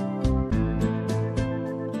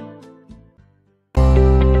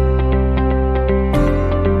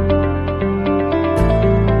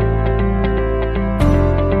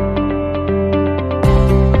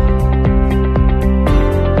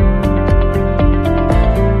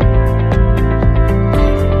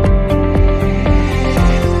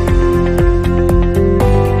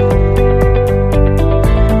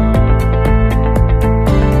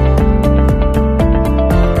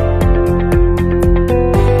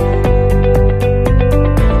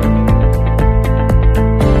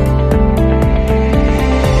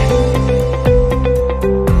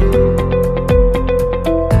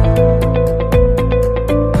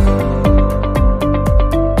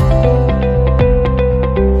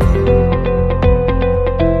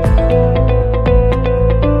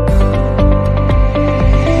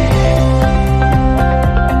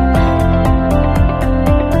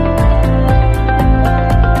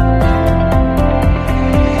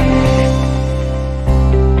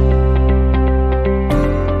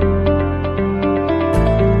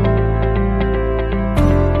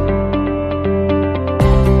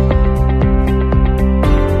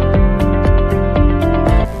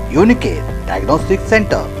 Unicare Diagnostic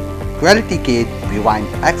Center, Quality Care Rewind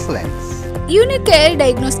Excellence. Unicare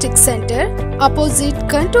Diagnostic Center, opposite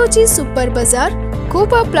Kantoji Super Bazaar,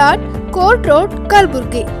 Kuba Plot, Court Road,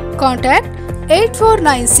 Kalburgi. Contact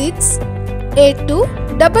 8496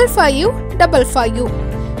 825555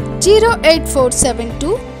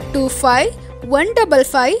 08472 25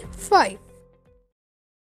 1555.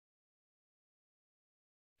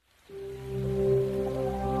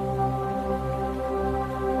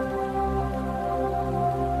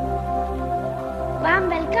 Warm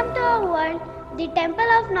welcome to our world, the Temple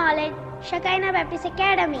of Knowledge, Shekinah Baptist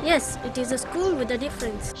Academy. Yes, it is a school with a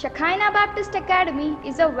difference. Shekinah Baptist Academy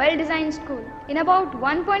is a well-designed school in about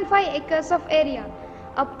 1.5 acres of area.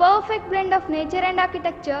 A perfect blend of nature and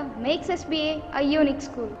architecture makes SBA a unique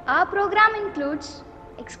school. Our program includes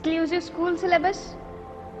exclusive school syllabus,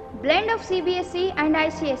 blend of CBSE and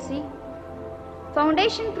ICSE,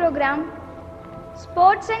 foundation program,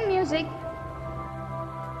 sports and music,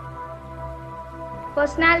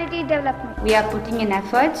 personality development. We are putting in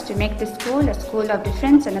efforts to make this school a school of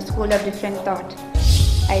difference and a school of different thought.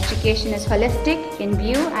 Our education is holistic in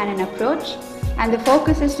view and in approach, and the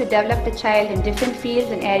focus is to develop the child in different fields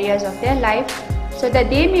and areas of their life so that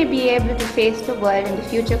they may be able to face the world and the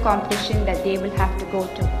future competition that they will have to go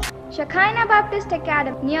to. Shekinah Baptist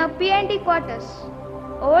Academy near PND quarters,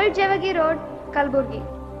 Old Javagi Road, Kalburgi.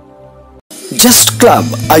 Just Club,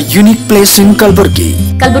 a unique place in Gulbarga.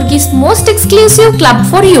 Kalburgi's most exclusive club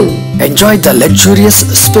for you. Enjoy the luxurious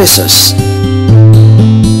spaces.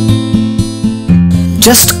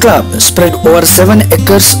 Just Club spread over 7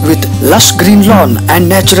 acres with lush green lawn and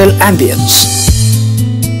natural ambience.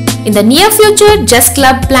 In the near future, Just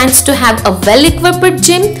Club plans to have a well-equipped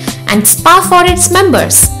gym and spa for its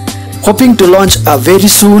members. Hoping to launch very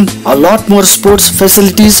soon a lot more sports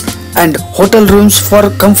facilities and hotel rooms for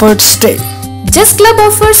comfort stay. Just Club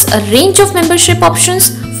offers a range of membership options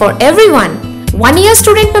for everyone. 1 year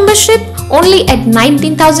student membership only at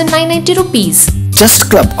 19,990 rupees. Just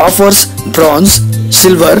Club offers bronze,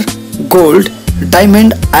 silver, gold,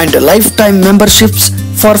 diamond and lifetime memberships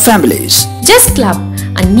for families. Just Club,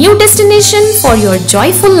 a new destination for your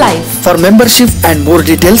joyful life. For membership and more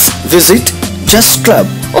details, visit Just Club.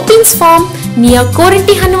 Opens from near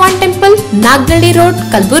Korinti Hanuman Temple, Nagnadi Road,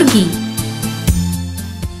 Kalburgi.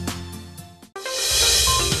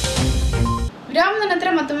 ವಿರಾಮದ ನಂತರ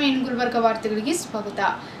ಮತ್ತೊಮ್ಮೆ ಗುಲ್ಬರ್ಗ ವಾರ್ತೆಗಳಿಗೆ ಸ್ವಾಗತ.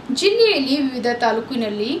 ಜಿಲ್ಲೆಯಲ್ಲಿ ವಿವಿಧ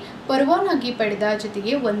ತಾಲೂಕಿನಲ್ಲಿ ಪರವಾನಗಿ ಪಡೆದ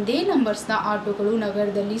ಜೊತೆಗೆ ಒಂದೇ ನಂಬರ್ಸ್ನ ಆಟೋಗಳು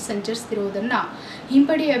ನಗರದಲ್ಲಿ ಸಂಚರಿಸುತ್ತಿರುವುದನ್ನು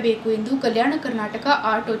ಹಿಂಪಡೆಯಬೇಕು ಎಂದು ಕಲ್ಯಾಣ ಕರ್ನಾಟಕ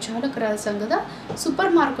ಆಟೋ ಚಾಲಕರ ಸಂಘದ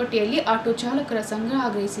ಸೂಪರ್ ಮಾರುಕಟ್ಟೆಯಲ್ಲಿ ಆಟೋ ಚಾಲಕರ ಸಂಘ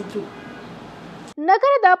ಆಗ್ರಹಿಸಿದರು.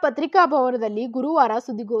 ನಗರದ ಪತ್ರಿಕಾ ಭವನದಲ್ಲಿ ಗುರುವಾರ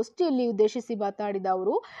ಸುದ್ದಿಗೋಷ್ಠಿಯಲ್ಲಿ ಉದ್ದೇಶಿಸಿ ಮಾತನಾಡಿದ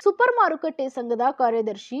ಅವರು, ಸೂಪರ್ ಮಾರುಕಟ್ಟೆ ಸಂಘದ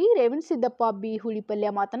ಕಾರ್ಯದರ್ಶಿ ರೇವಣಸಿದ್ದಪ್ಪ ಬಿ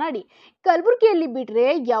ಹುಳಿಪಲ್ಯ ಮಾತನಾಡಿ, ಕಲಬುರಗಿಯಲ್ಲಿ ಬಿಟ್ಟರೆ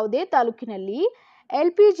ಯಾವುದೇ ತಾಲೂಕಿನಲ್ಲಿ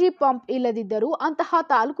ಎಲ್ಪಿಜಿ ಪಂಪ್ ಇಲ್ಲದಿದ್ದರೂ ಅಂತಹ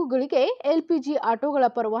ತಾಲೂಕುಗಳಿಗೆ ಎಲ್ಪಿಜಿ ಆಟೋಗಳ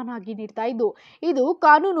ಪರವಾನಗಿ ನೀಡ್ತಾ ಇದ್ದು, ಇದು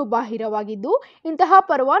ಕಾನೂನು ಬಾಹಿರವಾಗಿದ್ದು ಇಂತಹ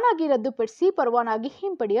ಪರವಾನಗಿ ರದ್ದುಪಡಿಸಿ ಪರವಾನಗಿ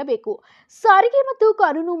ಹಿಂಪಡೆಯಬೇಕು. ಸಾರಿಗೆ ಮತ್ತು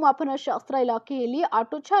ಕಾನೂನು ಮಾಪನ ಶಾಸ್ತ್ರ ಇಲಾಖೆಯಲ್ಲಿ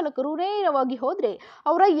ಆಟೋ ಚಾಲಕರು ನೇರವಾಗಿ ಹೋದರೆ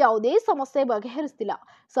ಅವರ ಯಾವುದೇ ಸಮಸ್ಯೆ ಬಗೆಹರಿಸುತ್ತಿಲ್ಲ.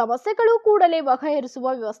 ಸಮಸ್ಯೆಗಳು ಕೂಡಲೇ ಬಗೆಹರಿಸುವ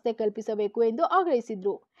ವ್ಯವಸ್ಥೆ ಕಲ್ಪಿಸಬೇಕು ಎಂದು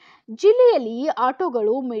ಆಗ್ರಹಿಸಿದರು. ಜಿಲ್ಲೆಯಲ್ಲಿ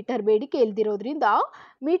ಆಟೋಗಳು ಮೀಟರ್ ಬೇಡಿಕೆ ಇಲ್ಲದಿರೋದ್ರಿಂದ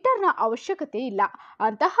ಮೀಟರ್ನ ಅವಶ್ಯಕತೆ ಇಲ್ಲ.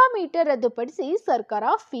 ಅಂತಹ ಮೀಟರ್ ರದ್ದುಪಡಿಸಿ ಸರ್ಕಾರ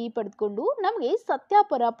ಫೀ ಪಡೆದುಕೊಂಡು ನಮಗೆ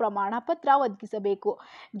ಸತ್ಯಾಪರ ಪ್ರಮಾಣ ಪತ್ರ ಒದಗಿಸಬೇಕು.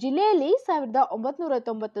 ಜಿಲ್ಲೆಯಲ್ಲಿ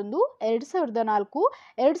 1991, 2004,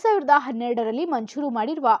 2012ರಲ್ಲಿ ಮಂಜೂರು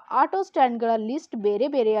ಮಾಡಿರುವ ಆಟೋ ಸ್ಟ್ಯಾಂಡ್ಗಳ ಲಿಸ್ಟ್ ಬೇರೆ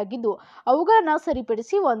ಬೇರೆಯಾಗಿದ್ದು ಅವುಗಳನ್ನು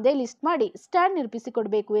ಸರಿಪಡಿಸಿ ಒಂದೇ ಲಿಸ್ಟ್ ಮಾಡಿ ಸ್ಟ್ಯಾಂಡ್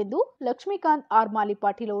ನಿರ್ಮಿಸಿಕೊಡಬೇಕು ಎಂದು ಲಕ್ಷ್ಮೀಕಾಂತ್ ಆರ್ ಮಾಲಿ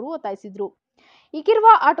ಪಾಟೀಲ್ ಅವರು ಒತ್ತಾಯಿಸಿದರು. ಈಗಿರುವ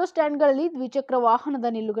ಆಟೋ ಸ್ಟ್ಯಾಂಡ್ಗಳಲ್ಲಿ ದ್ವಿಚಕ್ರ ವಾಹನದ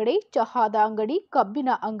ನಿಲುಗಡೆ, ಚಹಾದ ಅಂಗಡಿ, ಕಬ್ಬಿನ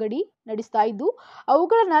ಅಂಗಡಿ ನಡೆಸ್ತಾ ಇದ್ದು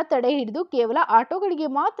ಅವುಗಳನ್ನು ತಡೆ ಹಿಡಿದು ಕೇವಲ ಆಟೋಗಳಿಗೆ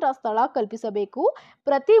ಮಾತ್ರ ಸ್ಥಳ ಕಲ್ಪಿಸಬೇಕು.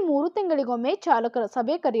 ಪ್ರತಿ 3 ತಿಂಗಳಿಗೊಮ್ಮೆ ಚಾಲಕರ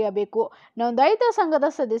ಸಭೆ ಕರೆಯಬೇಕು. ನೋಂದಾಯಿತ ಸಂಘದ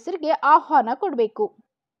ಸದಸ್ಯರಿಗೆ ಆಹ್ವಾನ ಕೊಡಬೇಕು.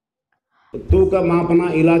 ತೂಕ ಮಾಪನ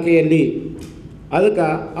ಇಲಾಖೆಯಲ್ಲಿ ಅದಕ್ಕೆ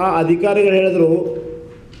ಆ ಅಧಿಕಾರಿಗಳು ಹೇಳಿದ್ರು,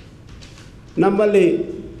 ನಮ್ಮಲ್ಲಿ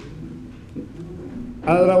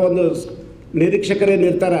ಅದರ ಒಂದು ನಿರೀಕ್ಷಕರೇನು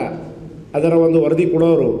ಇರ್ತಾರೆ, ಅದರ ಒಂದು ವರದಿ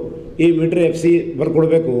ಕೊಡೋರು ಈ ಮೀಟ್ರ್ FC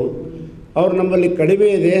ಬರ್ಕೊಡ್ಬೇಕು. ಅವ್ರು ನಮ್ಮಲ್ಲಿ ಕಡಿಮೆ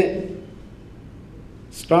ಇದೆ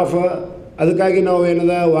ಸ್ಟಾಫ್, ಅದಕ್ಕಾಗಿ ನಾವು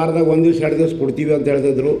ಏನದ ವಾರದಾಗ 1 ದಿವಸ 2 ದಿವಸ ಕೊಡ್ತೀವಿ ಅಂತ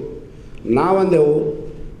ಹೇಳ್ತಿದ್ರು. ನಾವಂದೆವು,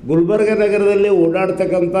 ಗುಲ್ಬರ್ಗ ನಗರದಲ್ಲಿ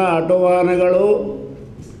ಓಡಾಡ್ತಕ್ಕಂಥ ಆಟೋ ವಾಹನಗಳು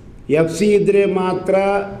FC ಇದ್ದರೆ ಮಾತ್ರ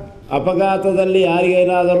ಅಪಘಾತದಲ್ಲಿ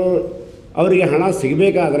ಯಾರಿಗೇನಾದರೂ ಅವರಿಗೆ ಹಣ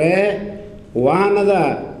ಸಿಗಬೇಕಾದ್ರೆ ವಾಹನದ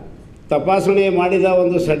ತಪಾಸಣೆ ಮಾಡಿದ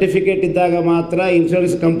ಒಂದು ಸರ್ಟಿಫಿಕೇಟ್ ಇದ್ದಾಗ ಮಾತ್ರ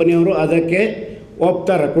ಇನ್ಶೂರೆನ್ಸ್ ಕಂಪನಿಯವರು ಅದಕ್ಕೆ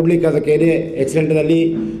ಒಪ್ತಾರೆ ಕೊಡ್ಲಿಕ್ಕೆ. ಅದಕ್ಕೇನೇ ಆಕ್ಸಿಡೆಂಟ್ದಲ್ಲಿ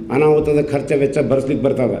ಅನಾಹುತದ ಖರ್ಚು ವೆಚ್ಚ ಭರಿಸ್ಲಿಕ್ಕೆ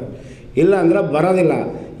ಬರ್ತದೆ, ಇಲ್ಲ ಅಂದ್ರೆ ಬರೋದಿಲ್ಲ.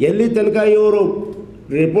 ಎಲ್ಲಿ ತನಕ ಇವರು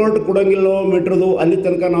ರಿಪೋರ್ಟ್ ಕೊಡೋಂಗಿಲ್ಲೋ ಮೀಟ್ರದು ಅಲ್ಲಿ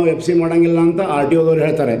ತನಕ ನಾವು FC ಮಾಡೋಂಗಿಲ್ಲ ಅಂತ RTOದವ್ರು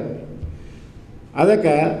ಹೇಳ್ತಾರೆ.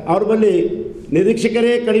 ಅದಕ್ಕೆ ಅವ್ರ ಬಳಿ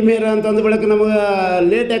ನಿರೀಕ್ಷಕರೇ ಕಡಿಮೆ ಇರೋ ಅಂತಂದು ಬೆಳಗ್ಗೆ ನಮಗೆ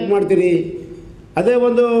ಲೇಟ್ ಯಾಕೆ ಮಾಡ್ತೀರಿ? ಅದೇ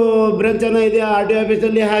ಒಂದು ಬ್ರಾಂಚನ್ನು ಇದೆ RTO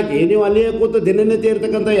ಆಫೀಸಲ್ಲಿ ಹಾಕಿ ನೀವು ಅಲ್ಲಿಯೇ ಕೂತು ದಿನನಿತ್ಯ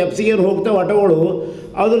ಇರ್ತಕ್ಕಂಥ FCಗೆ ಹೋಗ್ತಾವೆ ಆಟೋಗಳು,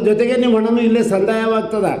 ಅದ್ರ ಜೊತೆಗೆ ನಿಮ್ಮ ಹಣನೂ ಇಲ್ಲೇ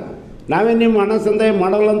ಸಂದಾಯವಾಗ್ತದೆ. ನಾವೇ ನಿಮ್ಮ ಹಣ ಸಂದಾಯ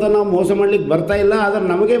ಮಾಡೋಲ್ಲ ಅಂತ ನಾವು ಮೋಸ ಮಾಡಲಿಕ್ಕೆ ಬರ್ತಾ ಇಲ್ಲ. ಆದರೆ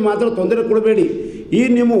ನಮಗೆ ಮಾತ್ರ ತೊಂದರೆ ಕೊಡಬೇಡಿ. ಈ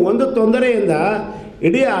ನಿಮ್ಮ ಒಂದು ತೊಂದರೆಯಿಂದ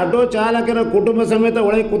ಇಡೀ ಆಟೋ ಚಾಲಕರ ಕುಟುಂಬ ಸಮೇತ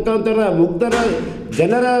ಒಳಗೆ ಕೂತಂತರ ಮುಗ್ಧರ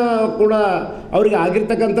ಜನರ ಕೂಡ ಅವರಿಗೆ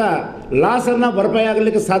ಆಗಿರ್ತಕ್ಕಂಥ ಲಾಸನ್ನು ಭರಪಾಯಿ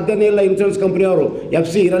ಆಗಲಿಕ್ಕೆ ಸಾಧ್ಯನೇ ಇಲ್ಲ. ಇನ್ಶೂರೆನ್ಸ್ ಕಂಪ್ನಿಯವರು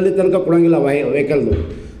FC ಇರಲಿ ತನಕ ಕೊಡೋಂಗಿಲ್ಲ ವೆಹಿಕಲ್ದು.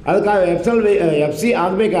 ಅದಕ್ಕೆ FC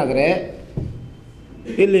ಆಗಬೇಕಾದ್ರೆ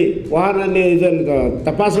ಇಲ್ಲಿ ವಾಹನ ಇದನ್ನು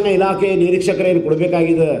ತಪಾಸಣೆ ಇಲಾಖೆ ನಿರೀಕ್ಷಕರೇನು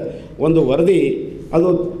ಕೊಡಬೇಕಾಗಿದ್ದ ಒಂದು ವರದಿ ಅದು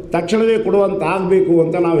ತಕ್ಷಣವೇ ಕೊಡುವಂತ ಆಗಬೇಕು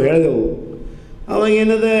ಅಂತ ನಾವು ಹೇಳಿದೆವು. ಅವಾಗ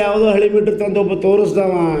ಏನಿದೆ, ಯಾವುದೋ ಹಳಿ ಮೀಟ್ರ್ ತಂದು ಒಬ್ಬ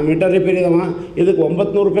ತೋರಿಸ್ದವ, ಮೀಟರ್ ರಿಪೇರಿದವ, ಇದಕ್ಕೆ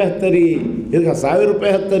 900 ರೂಪಾಯಿ ಹತ್ತರಿ, ಇದಕ್ಕೆ 1000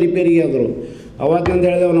 ರೂಪಾಯಿ ಹತ್ತ ರಿಪೇರಿಗೆ ಅಂದರು. ಅವತ್ತಂದು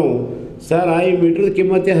ಹೇಳಿದೆವು ನಾವು, ಸರ್ ಈ ಮೀಟ್ರದ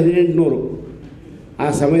ಕಿಮ್ಮತ್ತೆ 1800. ಆ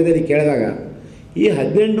ಸಮಯದಲ್ಲಿ ಕೇಳಿದಾಗ ಈ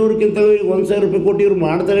 1800ಕ್ಕಿಂತ ಈಗ 1000 ರೂಪಾಯಿ ಕೊಟ್ಟು ಇವ್ರು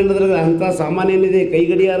ಮಾಡ್ತಾರೆ ಅನ್ನೋದ್ರಾಗ ಅಂಥ ಸಾಮಾನ್ಯ ಏನಿದೆ, ಕೈ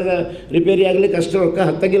ಗಡಿಯಾರ್ಗ ರಿಪೇರಿ ಆಗಲಿಕ್ಕೆ ಅಷ್ಟು ರೊಕ್ಕ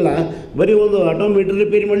ಹತ್ತಾಗಿಲ್ಲ. ಬರೀ ಒಂದು ಆಟೋ ಮೀಟ್ರ್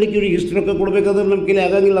ರಿಪೇರಿ ಮಾಡಲಿಕ್ಕೆ ಇವ್ರಿಗೆ ಇಷ್ಟು ರೊಕ್ಕ ಕೊಡಬೇಕಾದ್ರೆ ನಮ್ಮ ಕೈಲಿ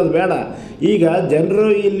ಆಗಂಗಿಲ್ಲ, ಅದು ಬೇಡ. ಈಗ ಜನರು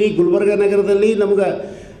ಇಲ್ಲಿ ಗುಲ್ಬರ್ಗ ನಗರದಲ್ಲಿ ನಮ್ಗೆ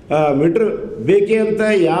ಮೀಟ್ರ್ ಬೇಕೇ ಅಂತ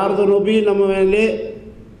ಯಾರ್ದು ಭೀ ನಮ್ಮ ಮೇಲೆ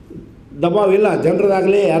ದಬಾವಿಲ್ಲ,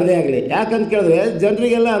 ಜನರದಾಗಲಿ ಯಾರದೇ ಆಗಲಿ. ಯಾಕಂತ ಕೇಳಿದ್ರೆ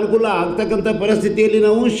ಜನರಿಗೆಲ್ಲ ಅನುಕೂಲ ಆಗ್ತಕ್ಕಂಥ ಪರಿಸ್ಥಿತಿಯಲ್ಲಿ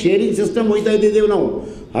ನಾವು ಶೇರಿಂಗ್ ಸಿಸ್ಟಮ್ ಹೋಗ್ತಾ ಇದ್ದಿದ್ದೀವಿ. ನಾವು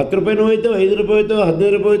 10 ರೂಪಾಯಿನೂ ಹೋಯ್ತು, 5 ರೂಪಾಯಿ ಹೋಯ್ತು,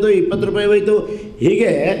 15 ರೂಪಾಯಿ ಹೋಯ್ತು, 20 ರೂಪಾಯಿ ಹೋಯ್ತು,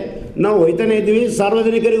 ಹೀಗೆ ನಾವು ಹೋಯ್ತಾನೆ ಇದ್ವಿ.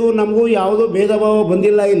 ಸಾರ್ವಜನಿಕರಿಗೂ ನಮಗೂ ಯಾವುದೂ ಭೇದ ಭಾವ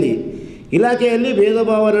ಬಂದಿಲ್ಲ. ಇಲ್ಲಿ ಇಲಾಖೆಯಲ್ಲಿ ಭೇದ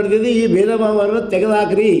ಭಾವ ನಡೆದಿದೆ. ಈ ಭೇದ ಭಾವವನ್ನು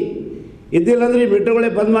ತೆಗೆದುಹಾಕ್ರಿ. ಇದ್ದಿಲ್ಲ ಅಂದರೆ ಈ ಮೀಟ್ರ್ಗಳೇ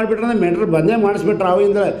ಬಂದ್ ಮಾಡಿಬಿಟ್ರೆ ಮೀಟ್ರ್ ಬಂದೇ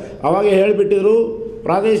ಮಾಡಿಸ್ಬಿಟ್ರೆ ಅವಾಗ ಹೇಳಿಬಿಟ್ಟಿದ್ರು.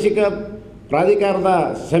 ಪ್ರಾದೇಶಿಕ ಪ್ರಾಧಿಕಾರದ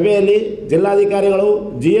ಸಭೆಯಲ್ಲಿ ಜಿಲ್ಲಾಧಿಕಾರಿಗಳು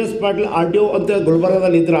GS ಪಾಟೀಲ್ RTO ಅಂತ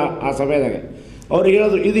ಗುಲ್ಬರ್ಗದಲ್ಲಿ ಇದ್ರು. ಆ ಸಭೆಯಾಗ ಅವ್ರು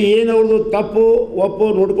ಹೇಳಿದ್ರು, ಇದು ಏನು ಅವ್ರದ್ದು ತಪ್ಪು ಒಪ್ಪು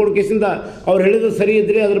ನೋಡ್ಕೊಂಡು ಕೇಸಿಂದ ಅವ್ರು ಹೇಳಿದ್ದು ಸರಿ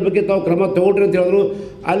ಇದ್ದರೆ ಅದ್ರ ಬಗ್ಗೆ ತಾವು ಕ್ರಮ ತೊಗೊಳ್ರಿ ಅಂತ ಹೇಳಿದ್ರು.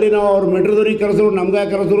 ಅಲ್ಲಿ ನಾವು ಅವ್ರು ಮೆಟ್ರದವ್ರಿಗೆ ಕರೆಸಿದ್ರು, ನಮ್ಗೆ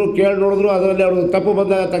ಕರೆಸಿದ್ರು, ಕೇಳಿ ನೋಡಿದ್ರು. ಅದರಲ್ಲಿ ಅವ್ರದ್ದು ತಪ್ಪು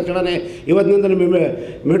ಬಂದಾಗ ತಕ್ಷಣವೇ ಇವತ್ತಿನಿಂದ ನಿಮಗೆ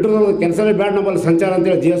ಮೆಟ್ರೋದ ಕೆಲಸವೇ ಬ್ಯಾಡ್, ನಮ್ಮಲ್ಲಿ ಸಂಚಾರ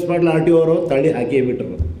ಅಂತೇಳಿ GS ಪಾಟೀಲ್ RTO ಅವರು ತಳ್ಳಿ ಹಾಕಿ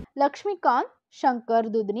ಬಿಟ್ಟರು. ಲಕ್ಷ್ಮೀಕಾಂತ್,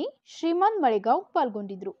 ಶಂಕರ್ ದುದ್ನಿ, ಶ್ರೀಮಂತ್ ಮಳೆಗಾಂವ್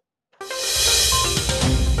ಪಾಲ್ಗೊಂಡಿದ್ರು.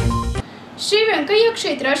 ಶ್ರೀ ವೆಂಕಯ್ಯ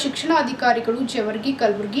ಕ್ಷೇತ್ರ ಶಿಕ್ಷಣಾಧಿಕಾರಿಗಳು ಜೇವರ್ಗಿ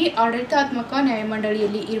ಕಲಬುರಗಿ ಆಡಳಿತಾತ್ಮಕ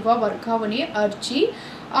ನ್ಯಾಯಮಂಡಳಿಯಲ್ಲಿ ಇರುವ ವರ್ಗಾವಣೆ ಅರ್ಜಿ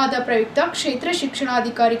ಆದ ಪ್ರಯುಕ್ತ ಕ್ಷೇತ್ರ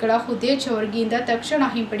ಶಿಕ್ಷಣಾಧಿಕಾರಿಗಳ ಹುದ್ದೆ ಜೇವರ್ಗಿಯಿಂದ ತಕ್ಷಣ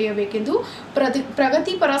ಹಿಂಪಡೆಯಬೇಕೆಂದು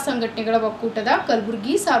ಪ್ರಗತಿಪರ ಸಂಘಟನೆಗಳ ಒಕ್ಕೂಟದ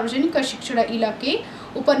ಕಲಬುರಗಿ ಸಾರ್ವಜನಿಕ ಶಿಕ್ಷಣ ಇಲಾಖೆ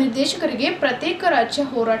ಉಪನಿರ್ದೇಶಕರಿಗೆ ಪ್ರತ್ಯೇಕ ರಾಜ್ಯ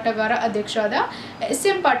ಹೋರಾಟಗಾರ ಅಧ್ಯಕ್ಷರಾದ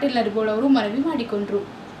SM ಪಾಟೀಲ್ ನರಿಬೋಳ್ ಅವರು ಮನವಿ ಮಾಡಿಕೊಂಡರು.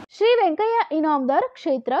 ಶ್ರೀ ವೆಂಕಯ್ಯ ಇನಾಮದಾರ್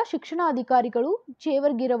ಕ್ಷೇತ್ರ ಶಿಕ್ಷಣಾಧಿಕಾರಿಗಳು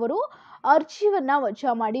ಜೇವರ್ಗಿರವರು ಅರ್ಜಿಯನ್ನ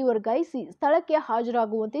ವಜಾ ಮಾಡಿ ವರ್ಗಾಯಿಸಿ ಸ್ಥಳಕ್ಕೆ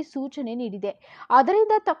ಹಾಜರಾಗುವಂತೆ ಸೂಚನೆ ನೀಡಿದೆ.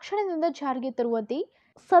 ಆದ್ದರಿಂದ ತಕ್ಷಣದಿಂದ ಜಾರಿಗೆ ತರುವಂತೆ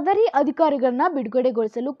ಸದರಿ ಅಧಿಕಾರಿಗಳನ್ನ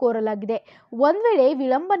ಬಿಡುಗಡೆಗೊಳಿಸಲು ಕೋರಲಾಗಿದೆ. ಒಂದ್ ವೇಳೆ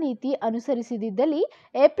ವಿಳಂಬ ನೀತಿ ಅನುಸರಿಸದಿದ್ದಲ್ಲಿ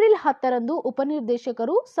ಏಪ್ರಿಲ್ 10ರಂದು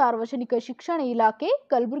ಉಪನಿರ್ದೇಶಕರು ಸಾರ್ವಜನಿಕ ಶಿಕ್ಷಣ ಇಲಾಖೆ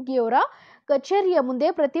ಕಲಬುರಗಿಯವರ ಕಚೇರಿಯ ಮುಂದೆ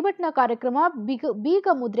ಪ್ರತಿಭಟನಾ ಕಾರ್ಯಕ್ರಮ, ಬೀಗ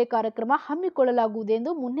ಮುದ್ರೆ ಕಾರ್ಯಕ್ರಮ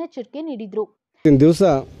ಹಮ್ಮಿಕೊಳ್ಳಲಾಗುವುದೆಂದು ಮುನ್ನೆಚ್ಚರಿಕೆ ನೀಡಿದರು. ದಿವಸ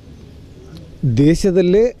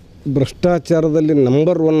ದೇಶದಲ್ಲೇ ಭ್ರಷ್ಟಾಚಾರದಲ್ಲಿ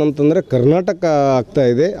ನಂಬರ್ 1 ಅಂತಂದರೆ ಕರ್ನಾಟಕ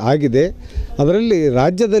ಆಗಿದೆ. ಅದರಲ್ಲಿ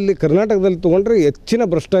ರಾಜ್ಯದಲ್ಲಿ ಕರ್ನಾಟಕದಲ್ಲಿ ತೊಗೊಂಡ್ರೆ ಹೆಚ್ಚಿನ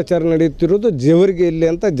ಭ್ರಷ್ಟಾಚಾರ ನಡೆಯುತ್ತಿರೋದು ಜೇವರ್ಗಿಯಲ್ಲಿ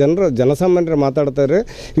ಅಂತ ಜನಸಾಮಾನ್ಯರು ಮಾತಾಡ್ತಾರೆ.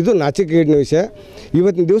 ಇದು ನಾಚಿಕೆಗೇಡಿನ ವಿಷಯ.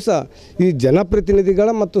 ಇವತ್ತಿನ ದಿವಸ ಈ ಜನಪ್ರತಿನಿಧಿಗಳ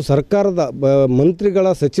ಮತ್ತು ಸರ್ಕಾರದ ಮಂತ್ರಿಗಳ,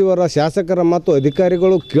 ಸಚಿವರ, ಶಾಸಕರ ಮತ್ತು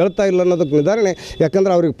ಅಧಿಕಾರಿಗಳು ಕೇಳ್ತಾ ಇಲ್ಲ ಅನ್ನೋದಕ್ಕೆ ನಿಧಾರಣೆ.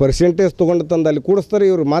 ಯಾಕಂದರೆ ಅವ್ರಿಗೆ ಪರ್ಸೆಂಟೇಜ್ ತೊಗೊಂಡು ತಂದು ಅಲ್ಲಿ ಕೂಡಿಸ್ತಾರೆ.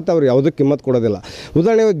 ಇವ್ರ ಮಾತು ಅವ್ರು ಯಾವುದಕ್ಕೆ ಕಿಮ್ಮತ್ತು ಕೊಡೋದಿಲ್ಲ.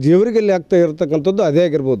 ಉದಾಹರಣೆ ಜೇವರ್ಗಿಯಲ್ಲಿ ಆಗ್ತಾ ಇರತಕ್ಕಂಥದ್ದು ಅದೇ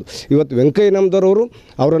ಆಗಿರ್ಬೋದು. ಇವತ್ತು ವೆಂಕಯ್ಯ ನಾಮದವ್ರವರು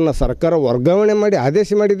ಅವರನ್ನು ಸರ್ಕಾರ ವರ್ಗಾವಣೆ ಮಾಡಿ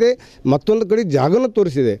ಆದೇಶ ಮಾಡಿದೆ. ಮತ್ತೊಂದು ಕಡೆ ಜಾಗನೂ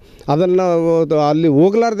ತೋರಿಸಿದೆ. ಅದನ್ನು ಅಲ್ಲಿ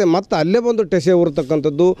ಹೋಗಲಾರ್ದೆ ಮತ್ತೆ ಅಲ್ಲೇ ಬಂದು ಟೆಸೆ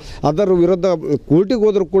ಹೊರತಕ್ಕಂಥದ್ದು. ಅದರ ವಿರುದ್ಧ ಕೋರ್ಟಿಗೆ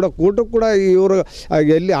ಹೋದರೂ ಕೂಡ ಕೋರ್ಟು ಕೂಡ ಇವರು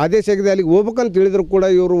ಎಲ್ಲಿ ಆದೇಶ ಆಗಿದೆ ಅಲ್ಲಿಗೆ ಹೋಗ್ಬೇಕಂತ ಹೇಳಿದ್ರು ಕೂಡ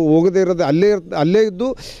ಇವರು ಹೋಗದೇ ಇರೋದು ಅಲ್ಲೇ ಇದ್ದು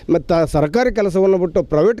ಮತ್ತು ಸರ್ಕಾರಿ ಕೆಲಸವನ್ನು ಬಿಟ್ಟು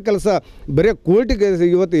ಪ್ರೈವೇಟ್ ಕೆಲಸ ಬರೀ ಕೋರ್ಟಿಗೆ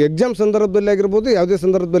ಇವತ್ತು ಎಕ್ಸಾಮ್ ಸಂದರ್ಭದಲ್ಲಿ ಆಗಿರ್ಬೋದು, ಯಾವುದೇ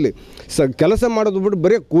ಸಂದರ್ಭದಲ್ಲಿ ಕೆಲಸ ಮಾಡೋದು ಬಿಟ್ಟು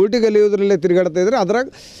ಬರೀ ಕೋರ್ಟಿಗೆ ಅಲಿಯೋದ್ರಲ್ಲೇ ತಿರುಗಾಡ್ತಾ ಇದ್ದಾರೆ. ಅದ್ರಾಗ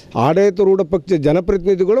ಆಡಳಿತಾರೂಢ ಪಕ್ಷ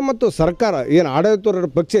ಜನಪ್ರತಿನಿಧಿಗಳು ಮತ್ತು ಸರ್ಕಾರ ಏನು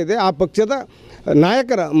ಆಡಳಿತಾರೂಢ ಪಕ್ಷ ಇದೆ ಆ ಪಕ್ಷದ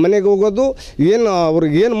ನಾಯಕರ ಮನೆಗೆ ಹೋಗೋದು, ಏನು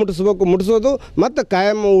ಅವ್ರಿಗೆ ಏನು ಮುಟ್ಟಿಸೋದು ಮತ್ತು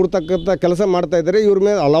ಕಾಯಂ ಉಡ್ತಕ್ಕಂಥ ಕೆಲಸ ಮಾಡ್ತಾಯಿದ್ದಾರೆ. ಇವ್ರ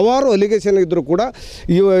ಮೇಲೆ ಹಲವಾರು ಅಲಿಗೇಷನ್ ಇದ್ದರೂ ಕೂಡ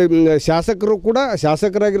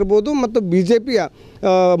ಶಾಸಕರಾಗಿರ್ಬೋದು ಮತ್ತು BJPಯ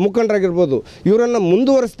ಮುಖಂಡರಾಗಿರ್ಬೋದು ಇವರನ್ನು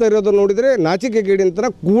ಮುಂದುವರಿಸ್ತಾ ಇರೋದು ನೋಡಿದರೆ ನಾಚಿಕೆಗೇಡಿ ಅಂತ.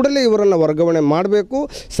 ಕೂಡಲೇ ಇವರನ್ನು ವರ್ಗಾವಣೆ ಮಾಡಬೇಕು.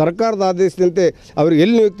 ಸರ್ಕಾರದ ಆದೇಶದಂತೆ ಅವರು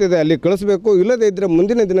ಎಲ್ಲಿ ನಿಯುಕ್ತಿ ಇದೆ ಅಲ್ಲಿ ಕಳಿಸಬೇಕು. ಇಲ್ಲದೇ ಇದ್ದರೆ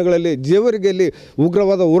ಮುಂದಿನ ದಿನಗಳಲ್ಲಿ ಜೇವರ್ಗಿಯಲ್ಲಿ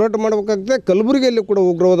ಉಗ್ರವಾದ ಹೋರಾಟ ಮಾಡಬೇಕಾಗ್ತದೆ, ಕಲಬುರಗಿಯಲ್ಲಿ ಕೂಡ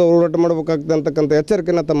ಉಗ್ರವಾದ ಹೋರಾಟ ಮಾಡಬೇಕಾಗ್ತದೆ ಅಂತಕ್ಕಂಥ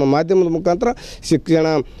ಎಚ್ಚರಿಕೆಯನ್ನು ತಮ್ಮ ಮಾಧ್ಯಮದ ಮುಖಾಂತರ ಶಿಕ್ಷಣ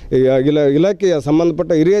ಇಲಾಖೆಯ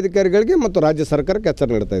ಸಂಬಂಧಪಟ್ಟ ಹಿರಿಯ ಅಧಿಕಾರಿಗಳಿಗೆ ಮತ್ತು ರಾಜ್ಯ ಸರ್ಕಾರಕ್ಕೆ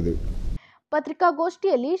ಎಚ್ಚರಿಕೆ ನೀಡ್ತಾ ಇದ್ದೀವಿ.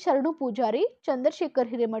 ಪತ್ರಿಕಾಗೋಷ್ಠಿಯಲ್ಲಿ ಶರಣು ಪೂಜಾರಿ, ಚಂದ್ರಶೇಖರ್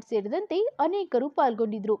ಹಿರೇಮಠ್ ಸೇರಿದಂತೆ ಅನೇಕರು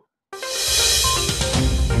ಪಾಲ್ಗೊಂಡಿದ್ದರು.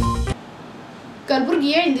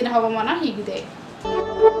 ಕಲಬುರಗಿಯ ಇಂದಿನ ಹವಾಮಾನ ಹೀಗಿದೆ.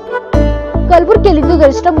 ಕಲಬುರಗಿಯಲ್ಲಿಂದು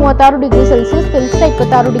ಗರಿಷ್ಠ 36 ಡಿಗ್ರಿ ಸೆಲ್ಸಿಯಸ್, ಕನಿಷ್ಠ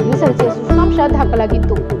 26 ಡಿಗ್ರಿ ಸೆಲ್ಸಿಯಸ್ ಉಷ್ಣಾಂಶ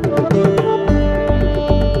ದಾಖಲಾಗಿತ್ತು.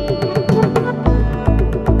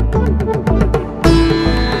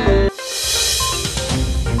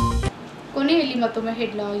 ಕೊನೆಯಲ್ಲಿ ಮತ್ತೊಮ್ಮೆ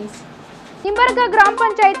ಹೆಡ್ಲೈನ್ಸ್. ನಿಂಬರ್ಗ ಗ್ರಾಮ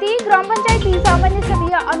ಪಂಚಾಯಿತಿ ಸಾಮಾನ್ಯ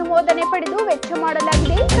ಸಭೆಯ ಅನುಮೋದನೆ ಪಡೆದು ವೆಚ್ಚ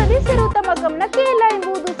ಮಾಡಲಾಗಿದೆ. ಸದಸ್ಯರು ತಮ್ಮ ಗಮನಕ್ಕೆ ಇಲ್ಲ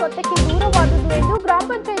ಎಂಬುದು ಸತ್ಯಕ್ಕೆ ದೂರವಾದುದು ಎಂದು ಗ್ರಾಮ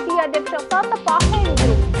ಪಂಚಾಯಿತಿ ಅಧ್ಯಕ್ಷ ಸಾತಪ್ಪ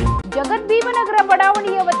ಹೇಳಿದರು. ಜಗದ್ಭೀಮನಗರ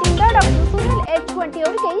ಬಡಾವಣೆಯ ವತಿಯಿಂದ ಡಾಕ್ಟರ್ ಸುನಿಲ್ H20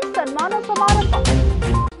 ಅವರಿಗೆ ಸನ್ಮಾನ ಸಮಾರಂಭ.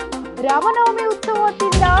 ರಾಮನವಮಿ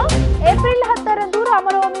ಉತ್ಸವದಿಂದ ಏಪ್ರಿಲ್ 10ರಂದು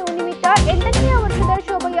ರಾಮನವಮಿ ನಿಮಿತ್ತ 8ನೇ ವರ್ಷದ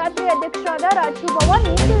ಶೋಭಾಯಾತ್ರೆ ಅಧ್ಯಕ್ಷರಾದ ರಾಜೀವ್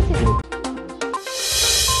ಭವಾನಿ ತಿಳಿಸಿದರು.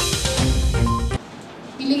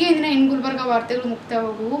 ಇಲ್ಲಿಗೆ ಇಂದಿನ ಗುಲ್ಬರ್ಗ ವಾರ್ತೆಗಳು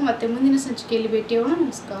ಮುಕ್ತಾಯವಾಗುವು. ಮತ್ತೆ ಮುಂದಿನ ಸಂಚಿಕೆಯಲ್ಲಿ ಭೇಟಿಯಾಗೋಣ.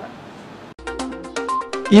 ನಮಸ್ಕಾರ.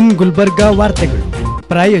 ಗುಲ್ಬರ್ಗ ವಾರ್ತೆಗಳು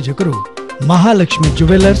ಪ್ರಾಯೋಜಕರು Mahalakshmi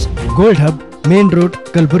jewellers, gold hub, main road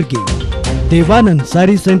Kalaburagi, Devanand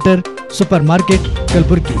ಸಾರಿ ಸೆಂಟರ್, ಸೂಪರ್ ಮಾರ್ಕೆಟ್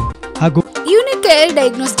ಕಲಬುರ್ಗಿ ಹಾಗೂ Unicare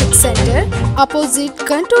diagnostic centre, opposite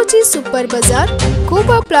ಕಂಟೋಜಿ super bazaar,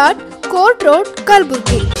 Khuba plot, court road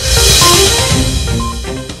Kalaburagi.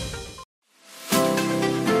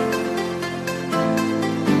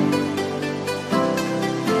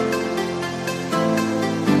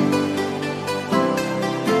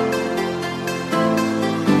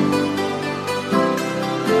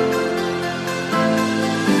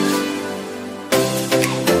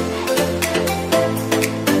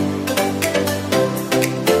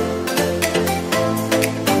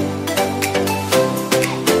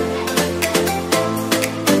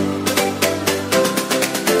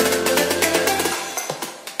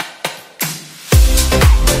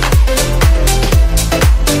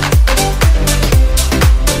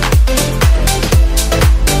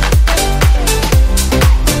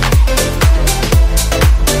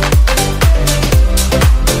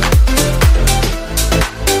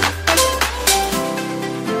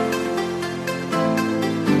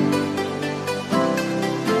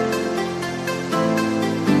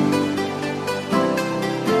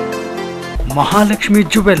 Mahalakshmi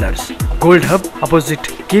jewellers, gold hub opposite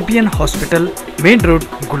KPN hospital, main road,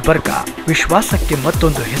 Gulbarga. ವಿಶ್ವಾಸಕ್ಕೆ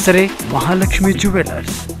ಮತ್ತೊಂದು ಹೆಸರೇ ಮಹಾಲಕ್ಷ್ಮಿ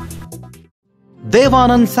ಜುವೆಲ್ಲರ್ಸ್.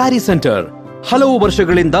 ದೇವಾನಂದ್ ಸ್ಯಾರಿ ಸೆಂಟರ್ ಹಲವು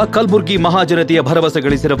ವರ್ಷಗಳಿಂದ ಕಲಬುರ್ಗಿ ಮಹಾಜನತೆಯ ಭರವಸೆ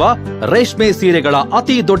ಗಳಿಸಿರುವ ರೇಷ್ಮೆ ಸೀರೆಗಳ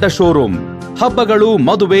ಅತಿ ದೊಡ್ಡ ಶೋರೂಮ್. ಹಬ್ಬಗಳು,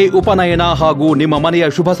 ಮದುವೆ, ಉಪನಯನ ಹಾಗೂ ನಿಮ್ಮ ಮನೆಯ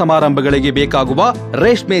ಶುಭ ಸಮಾರಂಭಗಳಿಗೆ ಬೇಕಾಗುವ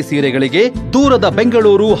ರೇಷ್ಮೆ ಸೀರೆಗಳಿಗೆ ದೂರದ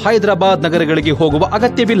ಬೆಂಗಳೂರು, ಹೈದರಾಬಾದ್ ನಗರಗಳಿಗೆ ಹೋಗುವ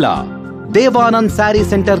ಅಗತ್ಯವಿಲ್ಲ. ದೇವಾನಂದ್ ಸ್ಯಾರಿ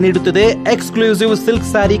ಸೆಂಟರ್ ನೀಡುತ್ತಿದೆ exclusive silk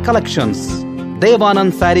sari collections.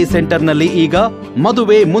 Devanand sari ಸೆಂಟರ್ನಲ್ಲಿ ಈಗ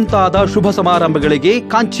ಮದುವೆ ಮುಂತಾದ ಶುಭ ಸಮಾರಂಭಗಳಿಗೆ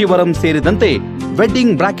ಕಾಂಚೀವರಂ ಸೇರಿದಂತೆ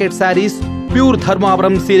wedding brocade saris, pure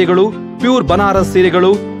Dharmavaram ಸೀರೆಗಳು, ಪ್ಯೂರ್ ಬನಾರಸ್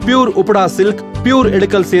ಸೀರೆಗಳು, pure Uppada silk, pure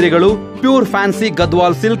Ilkal ಸೀರೆಗಳು, pure fancy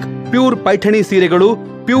Gadwal silk, pure Paithani ಸೀರೆಗಳು,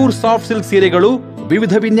 ಪ್ಯೂರ್ ಸಾಫ್ಟ್ ಸಿಲ್ಕ್ ಸೀರೆಗಳು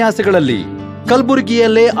ವಿವಿಧ ವಿನ್ಯಾಸಗಳಲ್ಲಿ.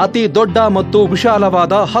 ಕಲಬುರಗಿಯಲ್ಲೇ ಅತಿ ದೊಡ್ಡ ಮತ್ತು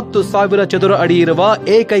ವಿಶಾಲವಾದ 10,000 ಚದುರ ಅಡಿ ಇರುವ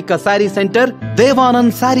ಏಕೈಕ ಸ್ಯಾರಿ ಸೆಂಟರ್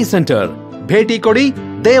ದೇವಾನಂದ್ ಸ್ಯಾರಿ ಸೆಂಟರ್. ಭೇಟಿ ಕೊಡಿ.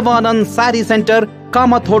 ದೇವಾನಂದ್ ಸ್ಯಾರಿ ಸೆಂಟರ್,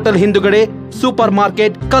 ಕಾಮತ್ ಹೋಟೆಲ್ ಹಿಂದುಗಡೆ, super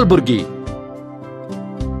market, Kalaburagi.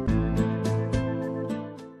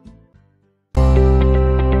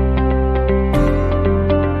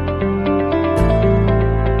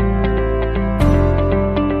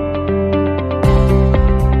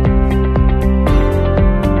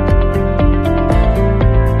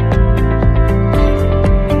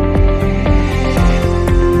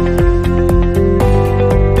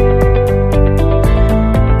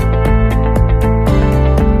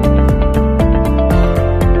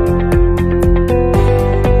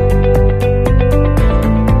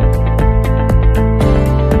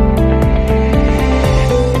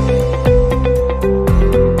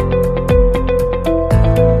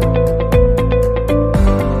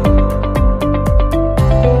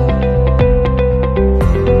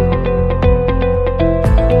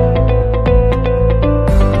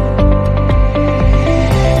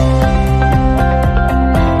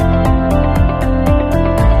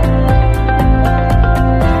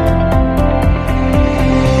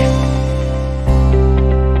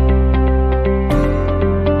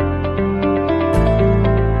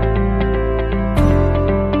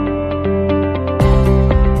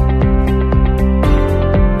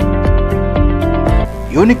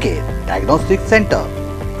 Unicare Diagnostic Center,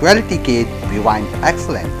 Quality Care Rewind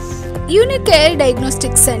Excellence. Unicare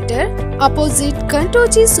Diagnostic Center, opposite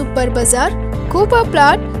Kantoji Super Bazaar, Kuba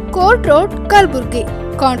Plot, Court Road, Kalburgi.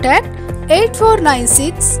 Contact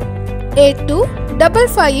 8496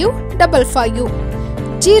 825555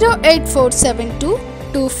 08472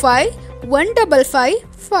 25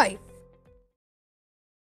 1555.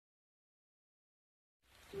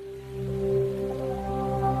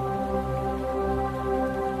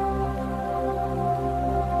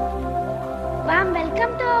 Warm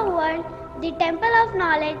welcome to our world, the Temple of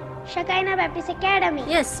Knowledge, Shekinah Baptist Academy.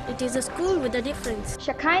 Yes, it is a school with a difference.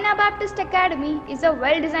 Shekinah Baptist Academy is a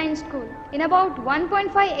well-designed school in about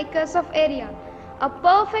 1.5 acres of area. A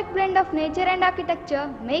perfect blend of nature and architecture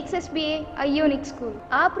makes SBA a unique school.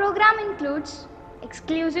 Our program includes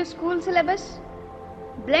exclusive school syllabus,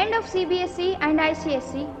 blend of CBSE and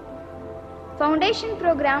ICSE, foundation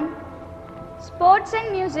program, sports and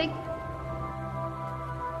music,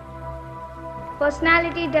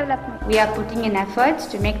 personality development. We are putting in efforts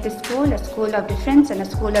to make this school a school of difference and a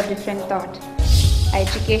school of different thought. Our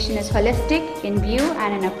education is holistic in view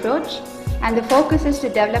and in approach, and the focus is to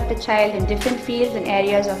develop the child in different fields and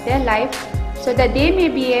areas of their life so that they may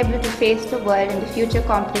be able to face the world in the future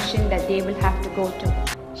competition that they will have to go to.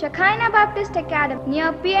 Shekinah Baptist Academy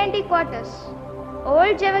near PND quarters,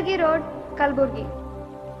 Old Javagi Road, Kalburgi.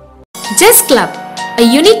 Jazz Club, a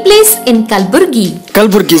unique place in Kalburgi.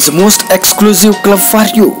 Kalburgi's most exclusive club for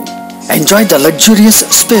you. Enjoy the luxurious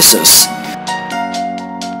spaces.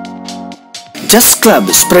 Jazz Club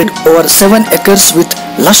spread over 7 acres with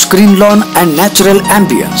lush green lawn and natural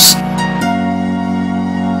ambience.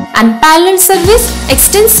 Unparalleled service,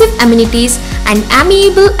 extensive amenities and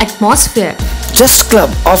amiable atmosphere. Jazz Club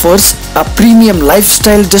offers a premium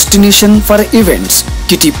lifestyle destination for events,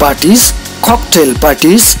 kitty parties, cocktail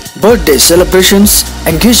parties, birthday celebrations,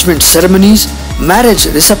 engagement ceremonies, marriage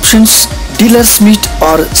receptions, dealers meet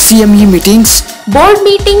or CME meetings, board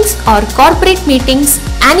meetings or corporate meetings,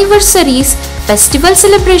 anniversaries, festival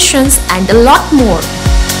celebrations and a lot more.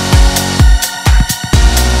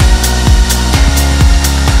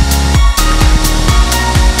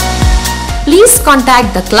 Please contact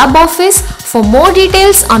the club office for more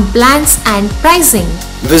details on plans and pricing.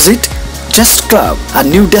 Visit Just Club, a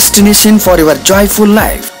new destination for your joyful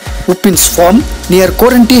life. Uppin's Farm near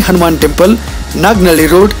Koranti Hanuman Temple, Nagnali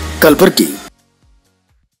Road, Kalburgi.